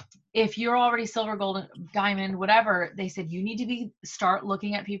 if you're already silver, gold, diamond, whatever, they said you need to start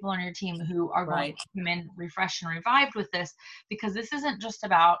looking at people on your team who are going to come in refreshed and revived with this, because this isn't just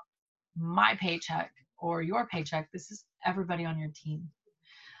about my paycheck or your paycheck. This is everybody on your team.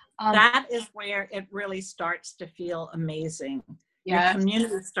 That is where it really starts to feel amazing. Yes. Your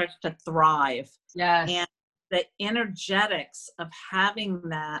community starts to thrive. Yes. And the energetics of having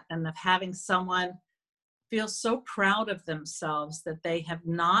that, and of having someone feel so proud of themselves that they have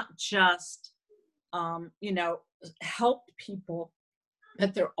not just, helped people,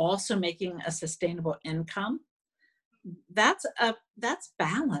 but they're also making a sustainable income. That's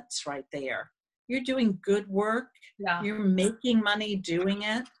balance right there. You're doing good work. Yeah. You're making money doing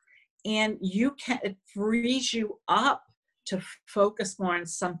it, and it frees you up to focus more on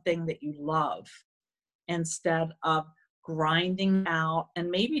something that you love, instead of grinding out and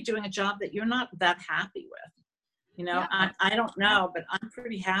maybe doing a job that you're not that happy with. I don't know, but I'm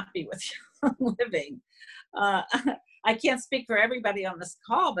pretty happy with living. I can't speak for everybody on this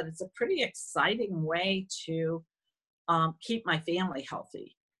call, but it's a pretty exciting way to keep my family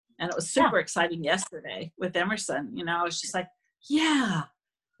healthy. And it was super exciting yesterday with Emerson. I was just like, yeah,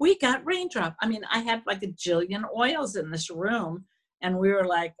 we got raindrop. I mean, I had like a jillion oils in this room, and we were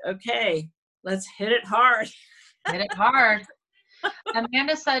like, okay, let's hit it hard. Hit it hard.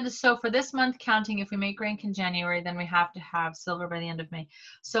 Amanda said, so for this month counting, if we make rank in January, then we have to have silver by the end of May.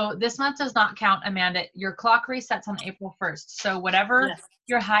 So this month does not count, Amanda. Your clock resets on April 1st. So whatever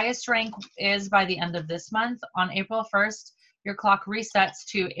your highest rank is by the end of this month, on April 1st, your clock resets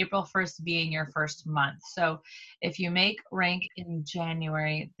to April 1st being your first month. So if you make rank in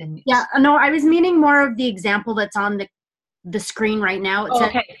January, then... Yeah, no, I was meaning more of the example that's on the screen right now. It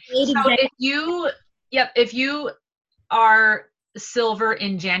says, so if you are silver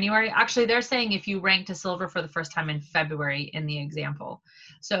in January, actually they're saying if you rank to silver for the first time in February in the example.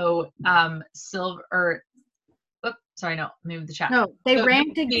 So silver, move the chat. No, they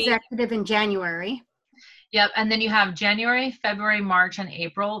ranked executive in January. Yep, and then you have January, February, March, and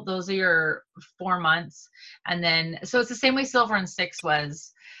April. Those are your 4 months. And then, so it's the same way silver and 6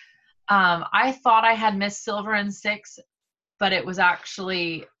 was. I thought I had missed silver and 6, but it was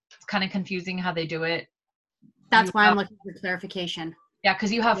actually kind of confusing how they do it. That's why I'm looking for clarification. Yeah,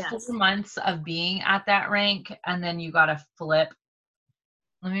 because you have 4 months of being at that rank, and then you got to flip.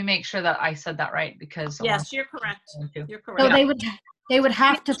 Let me make sure that I said that right, because yes, you're correct. You're correct. So they would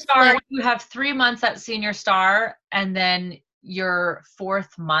have to start. You have 3 months at senior star, and then your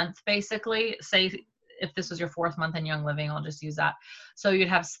 4th month, basically. Say if this was your 4th month in Young Living, I'll just use that. So you'd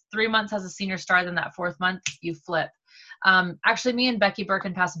have 3 months as a senior star, then that 4th month you flip. Actually, me and Becky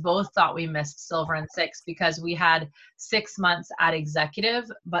Birkenpass both thought we missed silver and 6 because we had 6 months at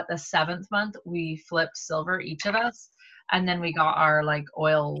executive, but the 7th month we flipped silver, each of us. And then we got our like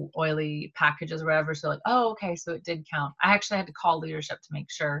oily packages or whatever. So like, oh, okay. So it did count. I actually had to call leadership to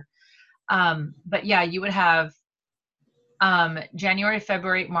make sure. But yeah, you would have January,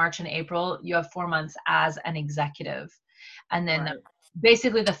 February, March, and April. You have 4 months as an executive. And then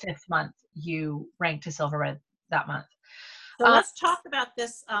basically the 5th month, you rank to silver red that month. So let's talk about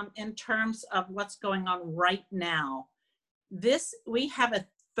this in terms of what's going on right now. We have a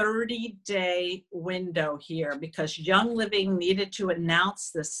 30-day window here because Young Living needed to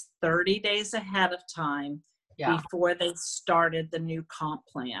announce this 30 days ahead of time before they started the new comp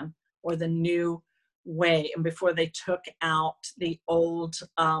plan or the new way, and before they took out the old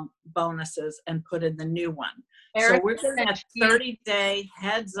bonuses and put in the new one. So we're getting a 30-day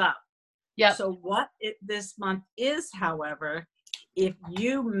heads up. Yeah. So what this month is, however, if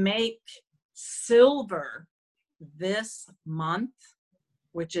you make silver this month,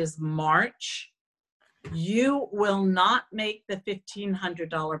 which is March, you will not make the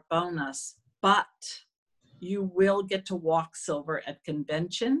 $1,500 bonus, but you will get to walk silver at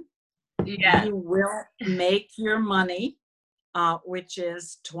convention. Yeah. You will make your money, which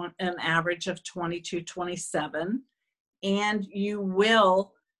is an average of $22.27, and you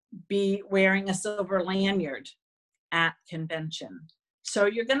will be wearing a silver lanyard at convention. So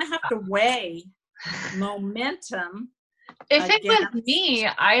you're going to have to weigh momentum. If it was me,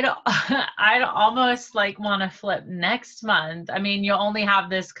 I'd almost like want to flip next month. I mean, you'll only have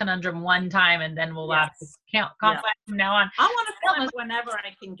this conundrum one time, and then we'll have to count from now on. I want to flip whenever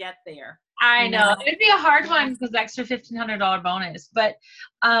I can get there. I know. It'd be a hard one because extra $1,500 bonus. But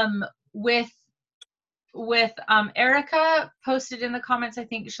with Erica posted in the comments, I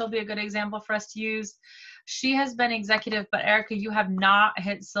think she'll be a good example for us to use. She has been executive, but Erica, you have not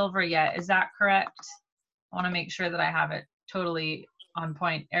hit silver yet. Is that correct? I want to make sure that I have it totally on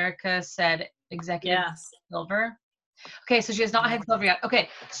point. Erica said executive Yes. silver. Okay, so she has not had silver yet. Okay,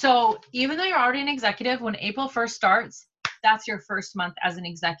 so even though you're already an executive, when April 1st starts, that's your first month as an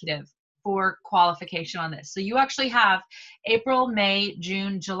executive for qualification on this. So you actually have April, May,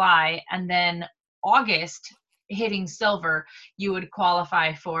 June, July, and then August hitting silver, you would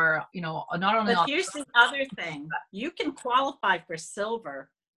qualify for, not only But here's the other thing. You can qualify for silver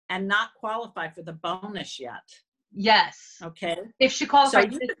and not qualify for the bonus yet. Yes. Okay. If she So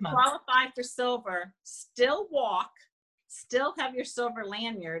qualifies you this can month. qualify for silver, still walk, still have your silver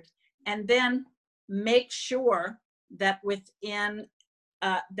lanyard, and then make sure that within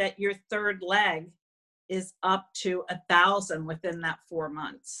that your third leg is up to 1,000 within that 4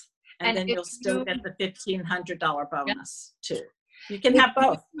 months. And then you'll still get the $1,500 bonus too. You can have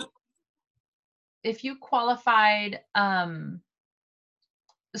both. If you qualified,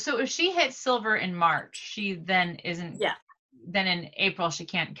 so if she hits silver in March, she then isn't, Yeah. Then in April, she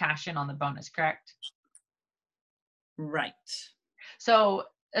can't cash in on the bonus, correct? Right. So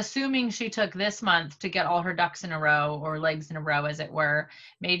assuming she took this month to get all her ducks in a row, or legs in a row, as it were,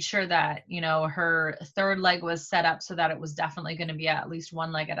 made sure that, her third leg was set up so that it was definitely going to be at least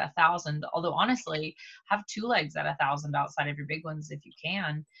one leg at 1,000. Although honestly, have 2 legs at 1,000 outside of your big ones if you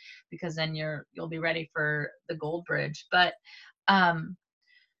can, because then you'll be ready for the gold bridge. But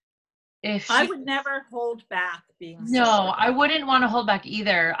I would never hold back being No, silver. I wouldn't want to hold back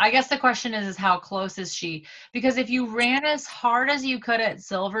either. I guess the question is how close is she? Because if you ran as hard as you could at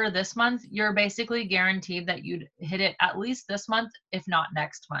silver this month, you're basically guaranteed that you'd hit it at least this month, if not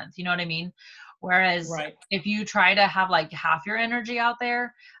next month. You know what I mean? Whereas Right. if you try to have like half your energy out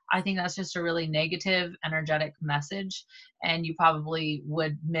there, I think that's just a really negative, energetic message. And you probably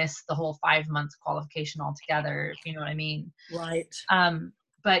would miss the whole 5 months qualification altogether, if you know what I mean. Right.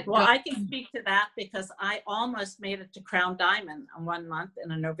 But well, I can speak to that because I almost made it to Crown Diamond in 1 month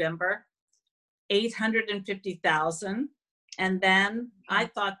in November, 850,000. And then I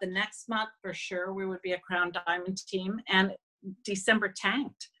thought the next month for sure we would be a Crown Diamond team, and December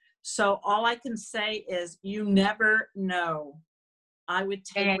tanked. So all I can say is you never know. I would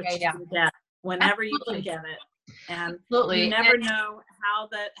take what you can get whenever you can get it. And you never know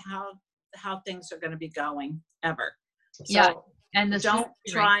how things are going to be going ever. So and don't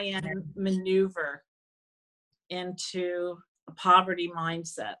try and maneuver into a poverty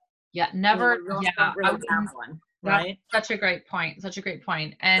mindset. Yeah, never. Don't really have one, right? Such a great point. Such a great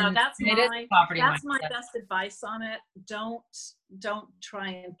point. And so that's my best advice on it. Don't try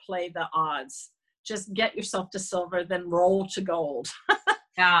and play the odds. Just get yourself to silver, then roll to gold.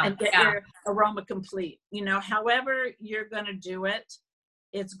 And get your aroma complete. However you're going to do it,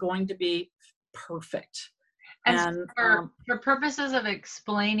 it's going to be perfect. And for purposes of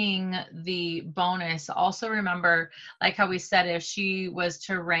explaining the bonus, also remember, like how we said, if she was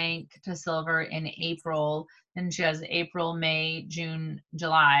to rank to silver in April, then she has April, May, June,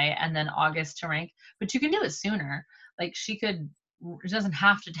 July, and then August to rank. But you can do it sooner. Like it doesn't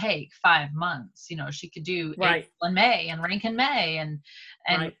have to take 5 months. She could do April and May and rank in May and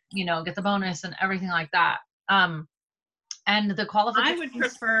get the bonus and everything like that. And the qualification. I would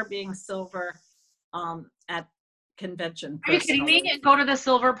prefer being silver at convention. Are you kidding me? Go to the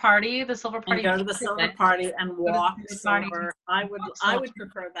silver party. The silver party. And go to the silver party and walk silver. I would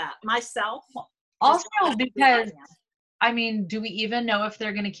prefer that myself. Also, because do we even know if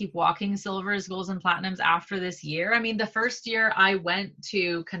they're going to keep walking silvers, golds, and platinums after this year? The first year I went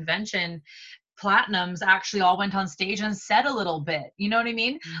to convention, platinums actually all went on stage and said a little bit. You know what I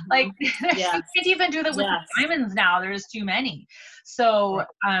mean? Mm-hmm. Like you can't even do that with the diamonds now. There's too many. So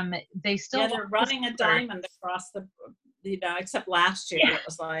they still they're running a diamond across the except last year it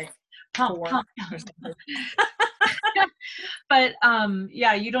was like 4 But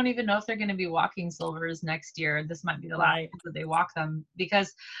you don't even know if they're going to be walking silvers next year. This might be the last that they walk them,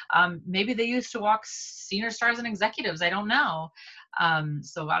 because maybe they used to walk senior stars and executives. I don't know.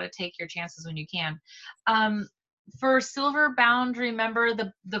 So got to take your chances when you can. For silver bound, remember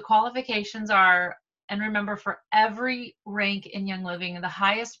the qualifications are, and remember, for every rank in Young Living, the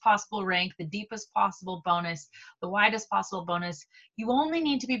highest possible rank, the deepest possible bonus, the widest possible bonus, you only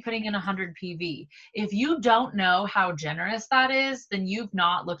need to be putting in 100 PV. If you don't know how generous that is, then you've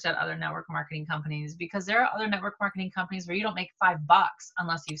not looked at other network marketing companies, because there are other network marketing companies where you don't make $5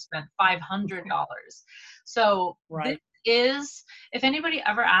 unless you've spent $500. So this is, if anybody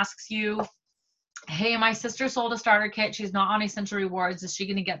ever asks you, hey, my sister sold a starter kit. She's not on Essential Rewards. Is she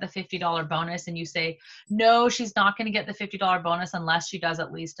going to get the $50 bonus? And you say, no, she's not going to get the $50 bonus unless she does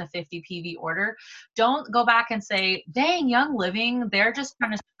at least a 50 PV order. Don't go back and say, dang, Young Living, they're just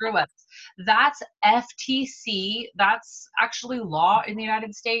trying to screw us. That's FTC. That's actually law in the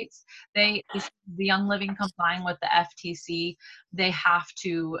United States. The Young Living complying with the FTC,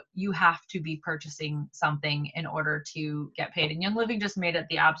 you have to be purchasing something in order to get paid. And Young Living just made it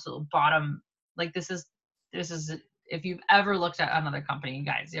the absolute bottom. Like this is if you've ever looked at another company, you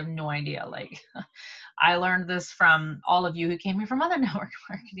guys, you have no idea. Like I learned this from all of you who came here from other network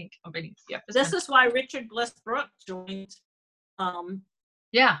marketing companies. This is why Richard Bliss Brooke joined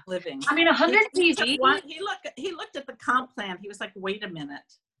Living. I mean, 100 PV. He looked at the comp plan. He was like, wait a minute.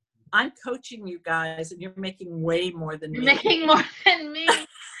 I'm coaching you guys and you're making way more than me. Making more than me.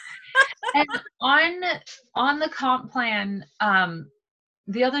 And on the comp plan,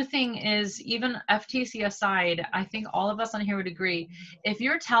 the other thing is, even FTC aside, I think all of us on here would agree, if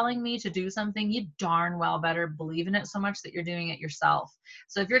you're telling me to do something, you darn well better believe in it so much that you're doing it yourself.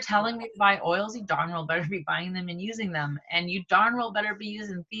 So if you're telling me to buy oils, you darn well better be buying them and using them. And you darn well better be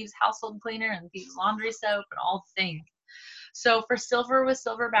using Thieves household cleaner and Thieves laundry soap and all the things. So for silver with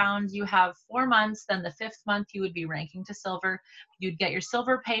Silver Bound, you have 4 months. Then the 5th month, you would be ranking to silver. You'd get your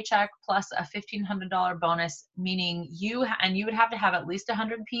silver paycheck plus a $1,500 bonus, meaning you would have to have at least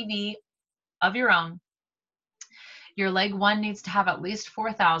 100 PV of your own. Your leg 1 needs to have at least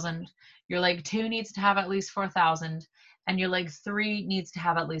 4,000. Your leg 2 needs to have at least 4,000. And your leg 3 needs to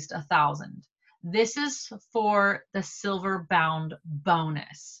have at least 1,000. This is for the Silver Bound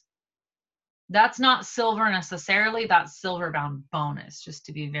bonus. That's not silver necessarily, that's Silver Bound bonus, just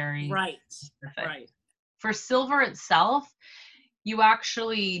to be very specific. Right. For silver itself, you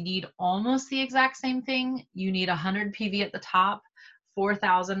actually need almost the exact same thing. You need 100 PV at the top,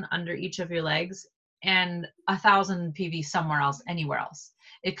 4,000 under each of your legs, and 1,000 PV somewhere else, anywhere else.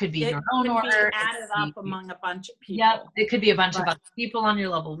 It could be your own order. Be added up among a bunch of people. Yep, it could be a bunch of other people on your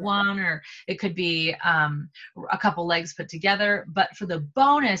level 1, or it could be a couple legs put together. But for the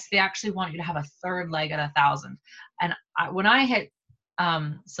bonus, they actually want you to have a 3rd leg at 1,000. And when I hit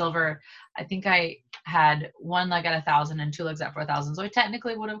silver, I think I had 1 leg at 1,000 and 2 legs at 4,000. So I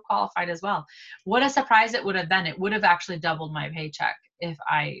technically would have qualified as well. What a surprise it would have been. It would have actually doubled my paycheck if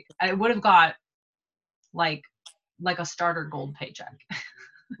I would have got like a starter gold paycheck.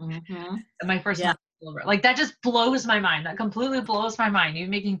 Mm-hmm. My first month silver. Like that just blows my mind. That completely blows my mind. You're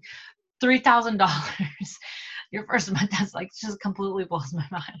making $3,000 your first month. That's like just completely blows my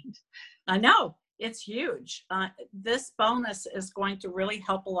mind. I know, it's huge. This bonus is going to really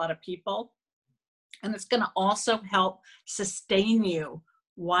help a lot of people, and it's going to also help sustain you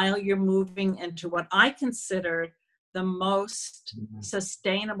while you're moving into what I consider the most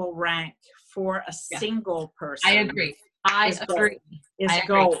sustainable rank for a single person. I agree. I agree.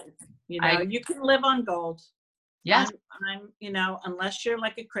 Gold. You know, you can live on gold. Yes. I'm, unless you're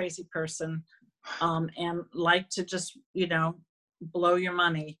like a crazy person, and like to just, blow your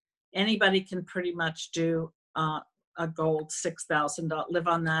money. Anybody can pretty much do a gold $6,000, live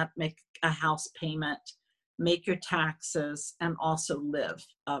on that, make a house payment, make your taxes, and also live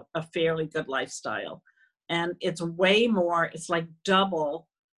a fairly good lifestyle. And it's way more, it's like double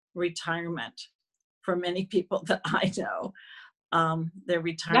retirement for many people that I know. Their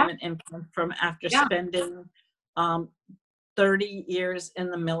retirement income from after spending 30 years in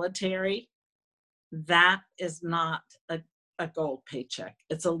the military, that is not a gold paycheck.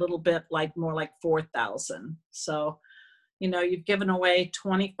 It's a little bit more like 4,000. So, you've given away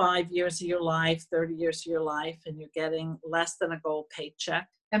 25 years of your life, 30 years of your life, and you're getting less than a gold paycheck.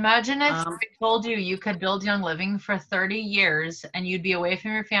 Imagine if I told you could build Young Living for 30 years and you'd be away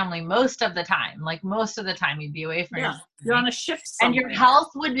from your family most of the time. Like most of the time you'd be away from your family. You're on a ship somewhere. And your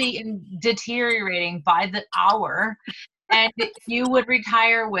health would be deteriorating by the hour. And you would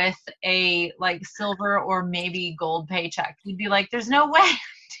retire with a silver or maybe gold paycheck. You'd be like, there's no way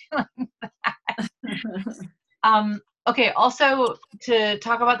I'm doing that. Okay, also to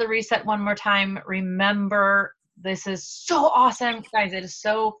talk about the reset one more time, remember, this is so awesome, guys. It is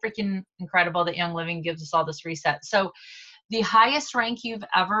so freaking incredible that Young Living gives us all this reset. So the highest rank you've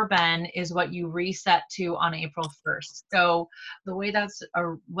ever been is what you reset to on April 1st. So the way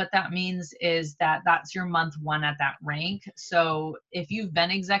what that means is that that's your month 1 at that rank. So if you've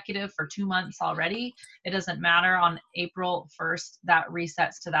been executive for 2 months already, it doesn't matter. On April 1st, that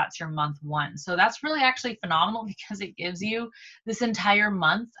resets to that's your month 1. So that's really actually phenomenal because it gives you this entire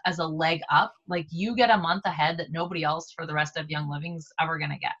month as a leg up. Like you get a month ahead that nobody else for the rest of Young Living's ever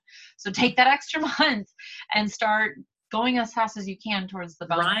going to get. So take that extra month and start going as fast as you can towards the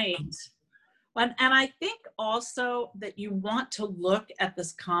bonus. Right. And I think also that you want to look at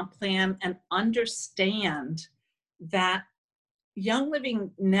this comp plan and understand that Young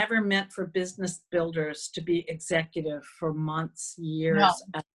Living never meant for business builders to be executive for months, No, years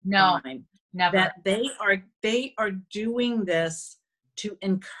at a no, time. never. That they are doing this to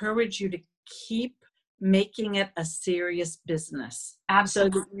encourage you to keep making it a serious business, so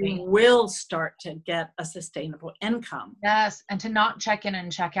that Absolutely. you will start to get a sustainable income. Yes, and to not check in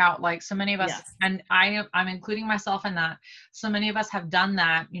and check out. Like so many of us, Yes. and I'm including myself in that. So many of us have done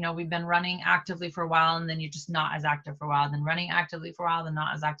that. You know, we've been running actively for a while, and then you're just not as active for a while, then running actively for a while, then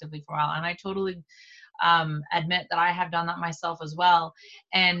not as actively for a while. And I totally admit that I have done that myself as well.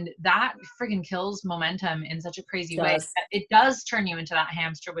 And that freaking kills momentum in such a crazy way. Does. It does turn you into that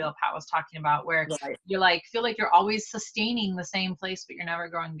hamster wheel Pat was talking about, where Right. you're like, feel like you're always sustaining the same place, but you're never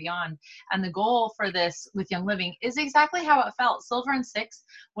growing beyond. And the goal for this with Young Living is exactly how it felt. Silver and Six,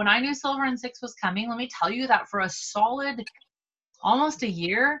 when I knew Silver and Six was coming, let me tell you that for a solid almost a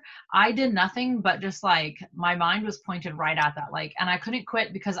year, I did nothing but just like, my mind was pointed right at that. Like, and I couldn't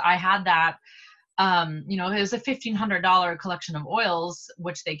quit because I had that, you know, it was a $1,500 collection of oils,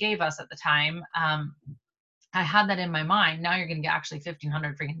 which they gave us at the time. I had that in my mind. Now you're going to get actually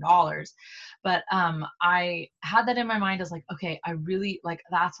 $1,500 freaking dollars. But I had that in my mind as like, okay, I really like,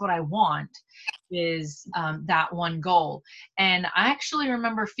 that's what I want, is that one goal. And I actually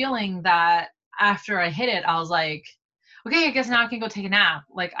remember feeling that after I hit it, I was like, okay, I guess now I can go take a nap.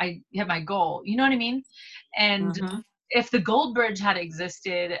 Like I hit my goal. You know what I mean? And Mhm. if the gold bridge had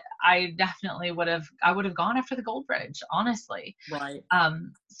existed, I definitely would have gone after the gold bridge, honestly. Right.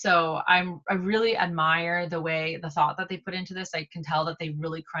 So I really admire the thought that they put into this. I can tell that they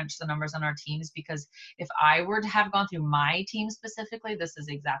really crunched the numbers on our teams, because if I were to have gone through my team specifically, this is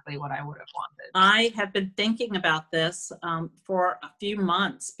exactly what I would have wanted. I have been thinking about this for a few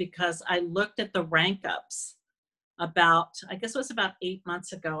months, because I looked at the rank ups about, I guess it was about 8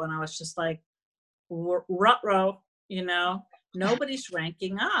 months ago, and I was just like, ruh-roh, you know, nobody's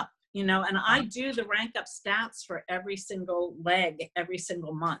ranking up, you know, and I do the rank up stats for every single leg, every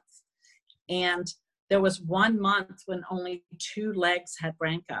single month. And there was 1 month when only 2 legs had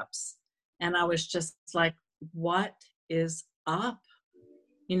rank ups. And I was just like, what is up?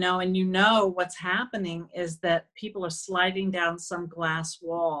 You know, and you know what's happening is that people are sliding down some glass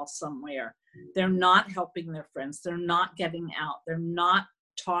wall somewhere. They're not helping their friends. They're not getting out. They're not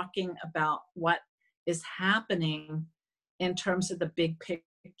talking about what is happening in terms of the big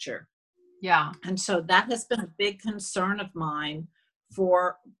picture. Yeah. And so that has been a big concern of mine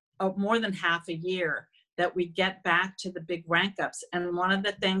for more than half a year, that we get back to the big rank ups. And one of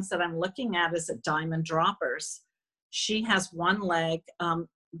the things that I'm looking at is at Diamond Droppers. She has one leg.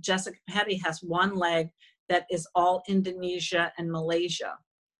 Jessica Petty has one leg that is all Indonesia and Malaysia.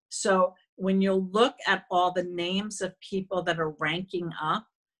 So when you look at all the names of people that are ranking up,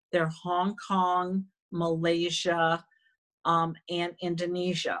 they're Hong Kong, Malaysia, and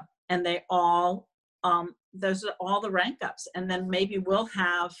Indonesia. And they all, those are all the rank ups. And then maybe we'll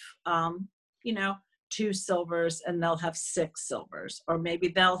have, you know, 2 silvers and they'll have 6 silvers. Or maybe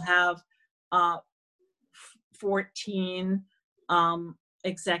they'll have 14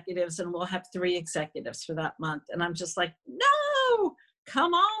 executives and we'll have 3 executives for that month. And I'm just like, no,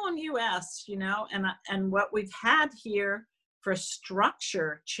 come on, US, you know. And what we've had here for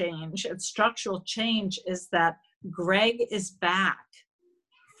structure change and structural change is that Greg is back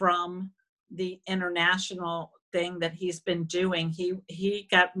from the international thing that he's been doing. He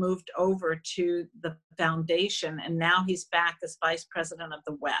got moved over to the foundation, and now he's back as vice president of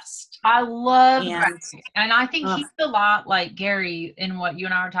the West. I love And, Greg. And I think he's a lot like Gary in what you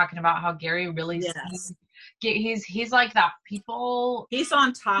and I were talking about, how Gary really yes, he's like that people. he's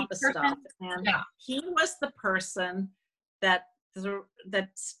on top of stuff. And yeah. he was the person that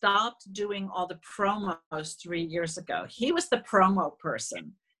stopped doing all the promos 3 years ago. He was the promo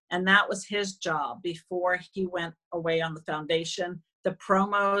person. And that was his job before he went away on the foundation. The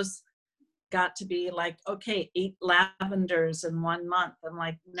promos got to be like, okay, 8 lavenders in 1 month. I'm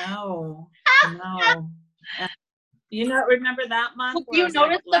like, no. And, you know, remember that month? You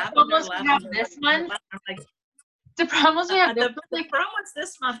notice the promos we have this month? I'm like, the promos we have the promos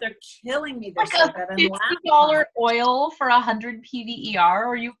this month are killing me. Like a $50 oil for 100 PVER.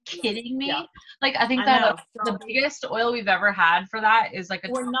 Are you kidding me? Yeah. Like, I think the biggest oil we've ever had for that is like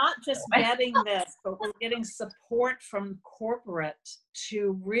we're not just getting this, but we're getting support from corporate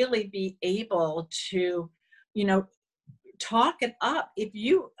to really be able to, you know, talk it up. If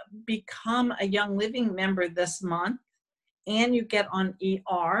you become a Young Living member this month and you get on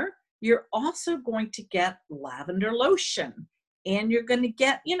ER, you're also going to get lavender lotion and you're going to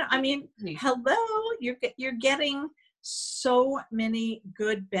get, I mean, hello, you're getting so many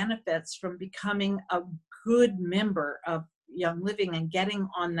good benefits from becoming a good member of Young Living and getting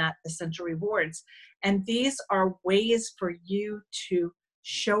on that essential rewards. And these are ways for you to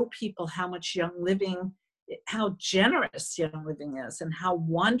show people how much Young Living, how generous Young Living is, and how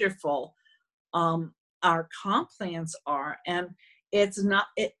wonderful our comp plans are. And it's not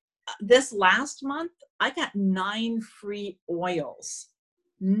this last month I got 9 free oils,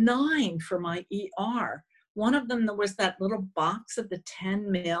 9 for my ER. One of them, there was that little box of the 10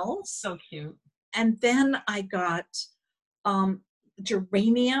 mils. So cute. And then I got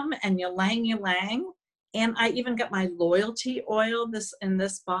geranium and ylang ylang, and I even got my loyalty oil in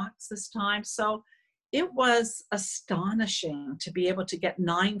this box this time. So it was astonishing to be able to get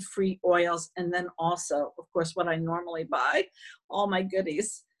 9 free oils, and then also, of course, what I normally buy, all my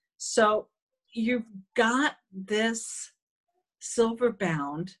goodies. So you've got this silver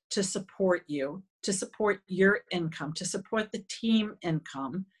bound to support you, to support your income, to support the team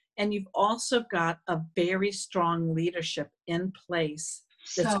income. And you've also got a very strong leadership in place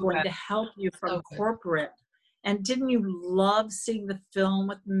that's going to help you from corporate. And didn't you love seeing the film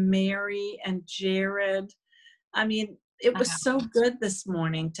with Mary and Jared? I mean, it was so good this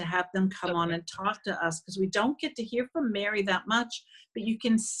morning to have them come on and talk to us, because we don't get to hear from Mary that much, but you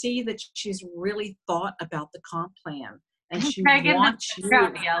can see that she's really thought about the comp plan. And she wants you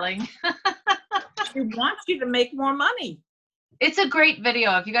yelling. She wants you to make more money. It's a great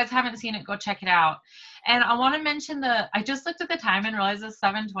video. If you guys haven't seen it, go check it out. And I want to mention I just looked at the time and realized it's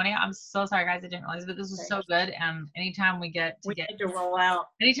 7:20. I'm so sorry, guys. I didn't realize, but this was so good. And anytime we get to roll out.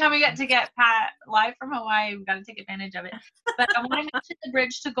 Anytime we get Pat live from Hawaii, we've got to take advantage of it. But I want to mention the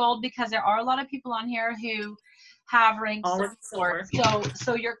Bridge to Gold, because there are a lot of people on here who have ranked silver.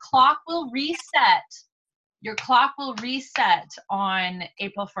 So your clock will reset. Your clock will reset on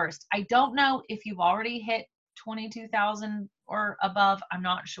April 1st. I don't know if you've already hit 22,000 or above. I'm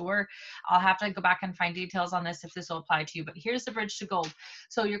not sure. I'll have to go back and find details on this if this will apply to you. But here's the Bridge to Gold.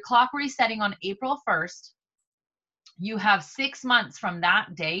 So your clock resetting on April 1st. You have 6 months from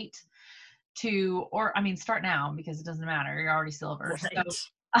that date to, start now, because it doesn't matter. You're already silver. Right. So,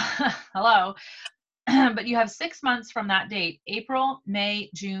 hello. But you have 6 months from that date: April,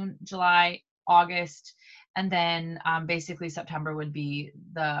 May, June, July, August, and then basically September would be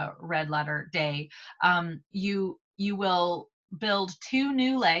the red letter day. You will build 2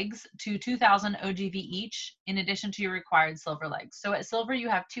 new legs to 2,000 OGV each, in addition to your required silver legs. So at silver, you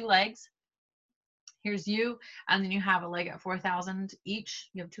have 2 legs. Here's you, and then you have a leg at 4,000 each.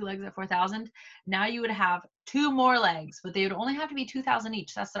 You have 2 legs at 4,000. Now you would have 2 more legs, but they would only have to be 2,000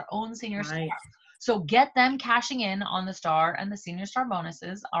 each. That's their own senior star. So get them cashing in on the star and the senior star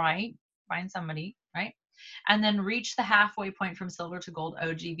bonuses. All right, find somebody, right? And then reach the halfway point from silver to gold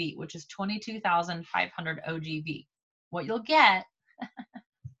OGV, which is 22,500 OGV. What you'll get,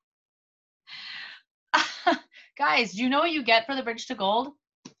 guys, do you know what you get for the Bridge to Gold?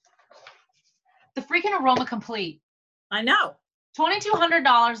 The freaking Aroma Complete. I know.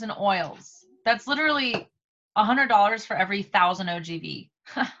 $2,200 in oils. That's literally $100 for every 1,000 OGV.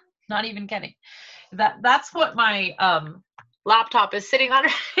 Not even kidding. That's what my laptop is sitting on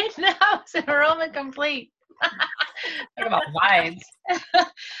right now. It's an Aroma Complete. Talk about wides.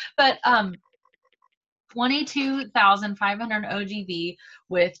 But 22,500 OGV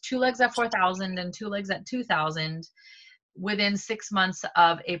with 2 legs at 4,000 and 2 legs at 2,000 within 6 months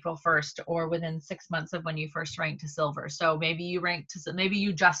of April 1st, or within 6 months of when you first ranked to silver. So maybe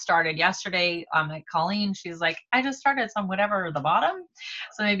you just started yesterday. Like Colleen, she's like, I just started, some whatever the bottom.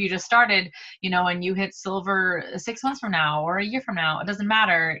 So maybe you just started, and you hit silver 6 months from now or a year from now. It doesn't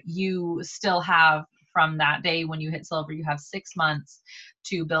matter. You still have, from that day when you hit silver, you have 6 months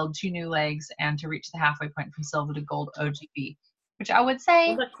to build 2 new legs and to reach the halfway point from silver to gold OGV. Which I would say.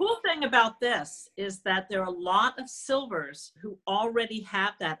 Well, the cool thing about this is that there are a lot of silvers who already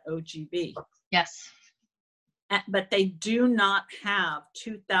have that OGV. Yes. But they do not have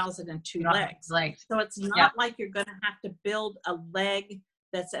 2,002 legs. So it's not like you're going to have to build a leg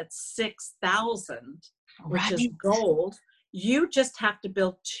that's at 6,000, which is gold. You just have to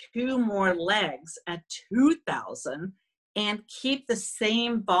build 2 more legs at 2,000 and keep the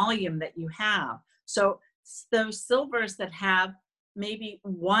same volume that you have. So those silvers that have maybe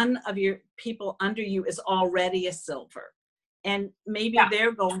one of your people under you is already a silver, and maybe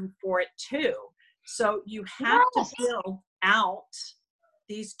they're going for it too. So you have to build out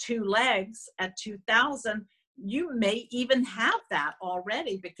these 2 legs at 2,000. You may even have that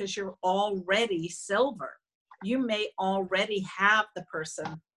already because you're already silver. You may already have the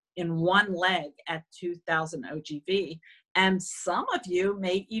person in 1 leg at 2,000 OGV, And some of you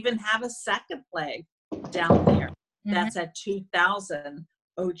may even have a second leg down there that's at 2,000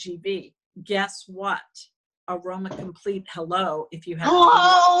 OGV. Guess what? Aroma Complete, hello, if you have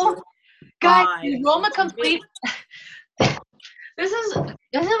Hello! Guys, five Aroma OGV. Complete. This is what's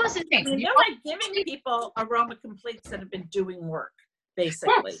I insane. mean, they're like giving people Aroma Completes that have been doing work,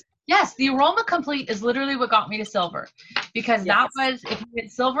 basically. Yes, the Aroma Complete is literally what got me to silver, because that was, if you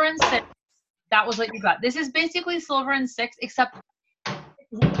get silver and 6, that was what you got. This is basically silver and 6, except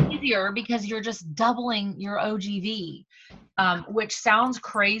it's easier because you're just doubling your OGV, which sounds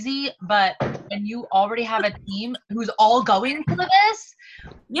crazy, but when you already have a team who's all going for this,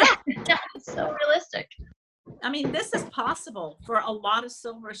 Yeah, it's so realistic. I mean, this is possible for a lot of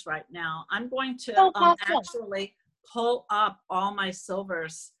silvers right now. I'm going to So possible. actually pull up all my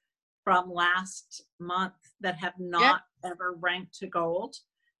silvers from last month that have not ever ranked to gold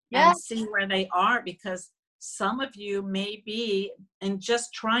and see where they are, because some of you may be, and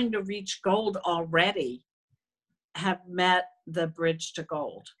just trying to reach gold already, have met the bridge to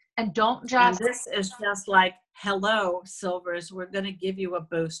gold. And don't And just, this is just like, hello, silvers, we're going to give you a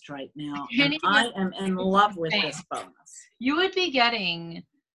boost right now. And I am in love with this bonus. you would be getting,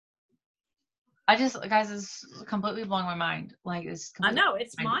 guys, it's completely blowing my mind. Like, it's I know,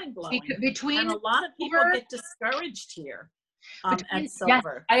 it's mind blowing. Between, and a lot of people get discouraged here at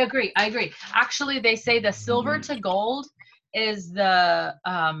silver. Yes, I agree. Actually, they say the silver to gold is the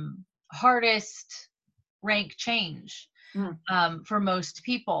hardest rank change for most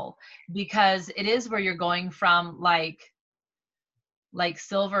people, because it is where you're going from like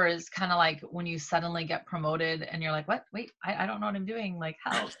silver is kind of like when you suddenly get promoted and you're like, what? Wait, I don't know what I'm doing. Like,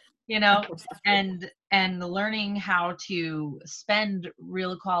 how? You know, and learning how to spend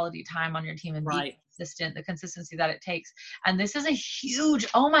real quality time on your team and be consistent, the consistency that it takes. And this is a huge,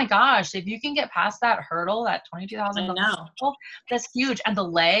 oh my gosh, if you can get past that hurdle, that $22,000, that's huge. And the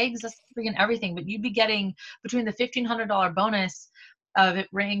legs, that's freaking everything. But you'd be getting between the $1,500 bonus of it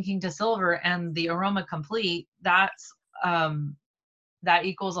ranking to silver and the Aroma Complete, that's that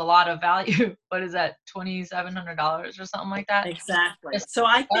equals a lot of value. What is that, $2,700 or something like that? Exactly. So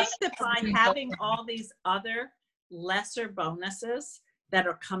I think that by having all these other lesser bonuses that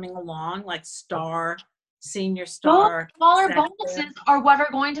are coming along, like Star, Senior Star, smaller bonuses are what are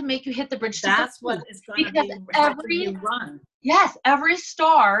going to make you hit the bridge to gold. That's what is going to be helping you run. Yes, every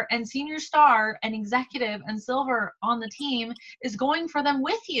Star and Senior Star and Executive and Silver on the team is going for them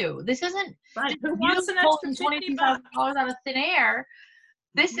with you. This isn't who wants an extra $50 out of thin air.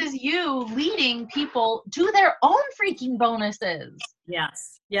 This is you leading people to their own freaking bonuses.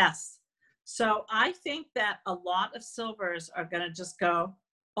 Yes, yes. So I think that a lot of silvers are going to just go,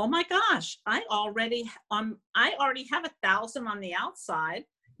 oh my gosh, I already have 1,000 on the outside.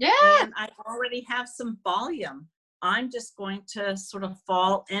 Yeah. And I already have some volume. I'm just going to sort of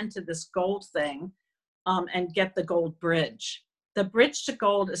fall into this gold thing and get the gold bridge. The bridge to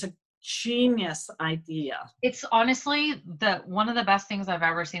gold is a genius idea. It's honestly one of the best things I've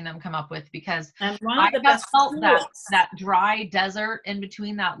ever seen them come up with, because and one of the best felt that dry desert in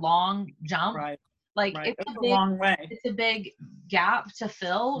between that long jump. Like it's a long way. It's a big gap to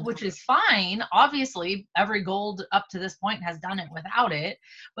fill, which is fine. Obviously, every gold up to this point has done it without it,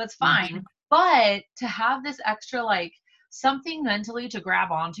 but it's fine. But to have this extra, like, something mentally to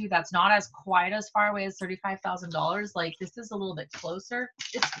grab onto that's not as quite as far away as $35,000, like, this is a little bit closer.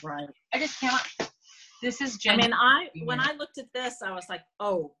 It's I just can't. This is genuine. I mean, when I looked at this, I was like,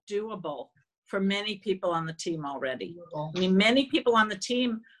 oh, doable for many people on the team already. I mean, many people on the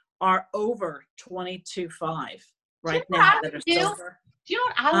team are over 22.5 right now that are silver. Do you know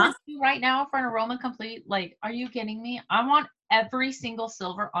what I want to do right now for an Aroma Complete? Like, are you kidding me? I want every single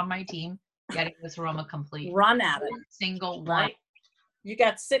silver on my team getting this Aroma Complete. Run at it. Single one. You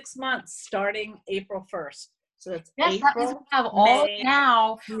got 6 months starting April 1st. So that's April, that means we have all May,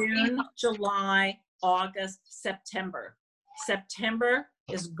 now. June, July, August, September. September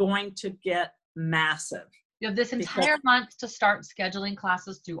is going to get massive. You have this entire month to start scheduling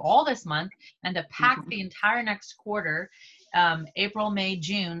classes through all this month and to pack the entire next quarter. April, May,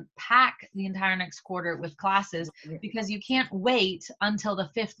 June, pack the entire next quarter with classes, because you can't wait until the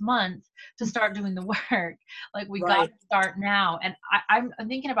 5th month to start doing the work. Like, we got to start now. And I'm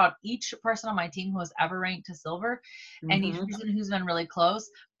thinking about each person on my team who has ever ranked to silver and each person who's been really close.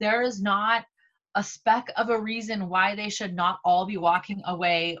 There is not a speck of a reason why they should not all be walking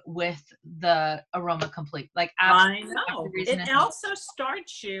away with the Aroma Complete. Like, I know. It also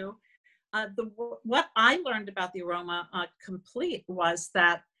starts you. What I learned about the Aroma Complete was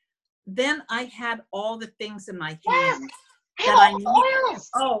that then I had all the things in my hands that I needed.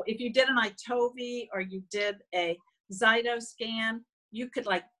 Oh, if you did an Itovi or you did a Zytoscan. You could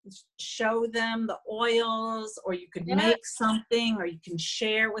like show them the oils, or you could Yeah. make something, or you can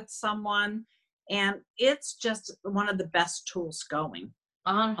share with someone. And it's just one of the best tools going.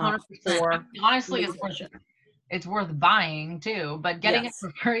 100%. For Honestly, leadership. it's worth buying too, but getting Yes. it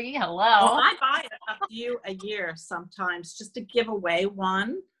for free, Oh, hello. I buy a few a year sometimes just to give away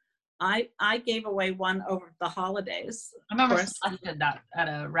one. I gave away one over the holidays. I remember Of course. Celeste did that at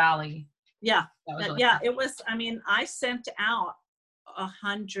a rally. Yeah. That was really Yeah, fun. it was, I mean, I sent out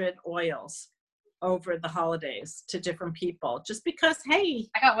 100 oils over the holidays to different people just because, hey,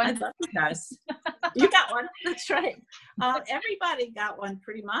 I got I one. love you guys. You got one. That's right. Everybody got one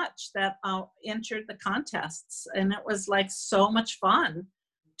pretty much that entered the contests. And it was like so much fun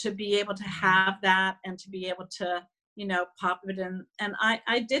to be able to have that and to be able to, you know, pop it in. And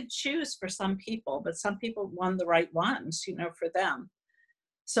I did choose for some people, but some people won the right ones, you know, for them.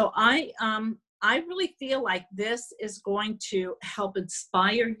 So I really feel like this is going to help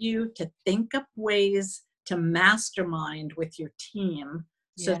inspire you to think up ways to mastermind with your team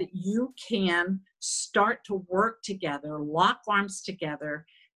so Yeah. that you can start to work together, lock arms together,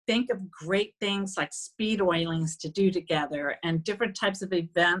 think of great things like speed oilings to do together and different types of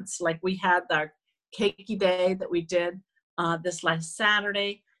events. Like we had our cakey day that we did this last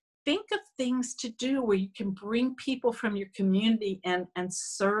Saturday. Think of things to do where you can bring people from your community and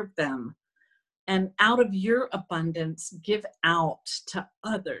serve them. And out of your abundance, give out to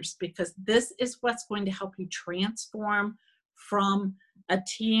others, because this is what's going to help you transform from a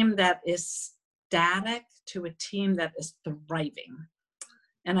team that is static to a team that is thriving.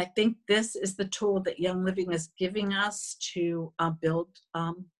 And I think this is the tool that Young Living is giving us to build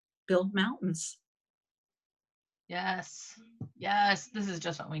mountains. Yes. Yes. This is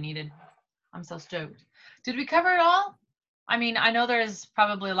just what we needed. I'm so stoked. Did we cover it all? I mean, I know there's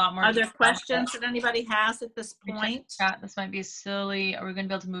probably a lot more. Are there questions that anybody has at this point? This might be silly. Are we going to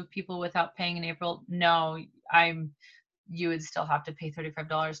be able to move people without paying in April? No, you would still have to pay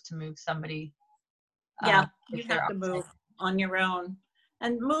 $35 to move somebody. Yeah, if you they're have to outside. move on your own.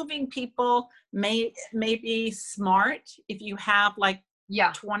 And moving people may be smart if you have like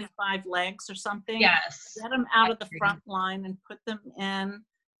Yeah. 25 legs or something. Yes. Get them out of the agree. front line and put them in,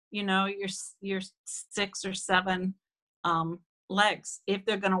 you know, your 6 or 7 legs if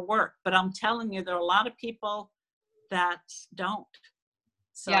they're going to work. But I'm telling you, there are a lot of people that don't.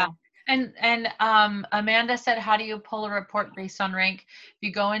 So Yeah. And Amanda said, how do you pull a report based on rank? If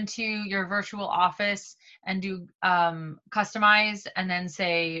you go into your virtual office and do customize and then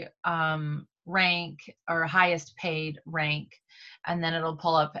say rank or highest paid rank, and then it'll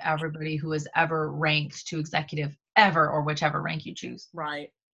pull up everybody who has ever ranked to executive ever, or whichever rank you choose.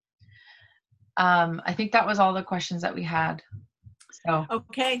 right. I think that was all the questions that we had. So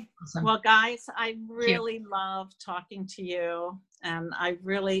Okay. awesome. Well, guys, I really love talking to you, and I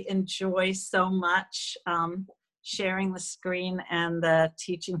really enjoy so much sharing the screen and the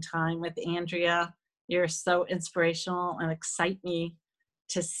teaching time with Andrea. You're so inspirational and excite me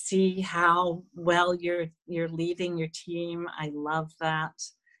to see how well you're leading your team. I love that.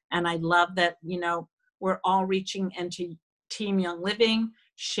 And I love that, you know, we're all reaching into Team Young Living,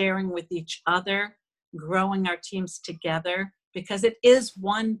 sharing with each other, growing our teams together, because it is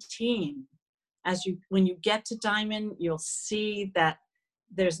one team. When you get to Diamond, you'll see that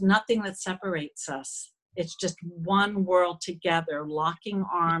there's nothing that separates us. It's just one world together, locking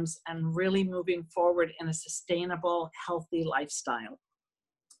arms and really moving forward in a sustainable, healthy lifestyle.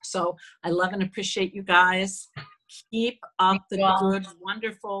 So I love and appreciate you guys. Keep up the good,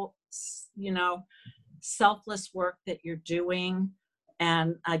 wonderful, you know, selfless work that you're doing.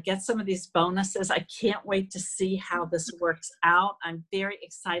 And get some of these bonuses. I can't wait to see how this works out. I'm very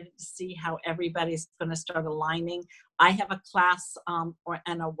excited to see how everybody's going to start aligning. I have a class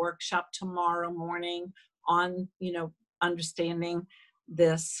and a workshop tomorrow morning on, you know, understanding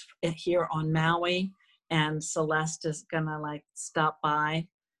this here on Maui. And Celeste is going to like stop by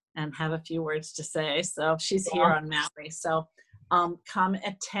and have a few words to say. So she's here on Maui. So come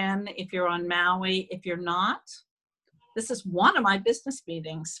at 10 if you're on Maui. If you're not, this is one of my business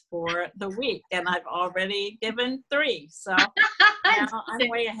meetings for the week, and I've already given 3. So now I'm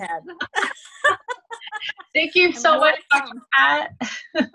way ahead. Thank you so much, Dr. Pat.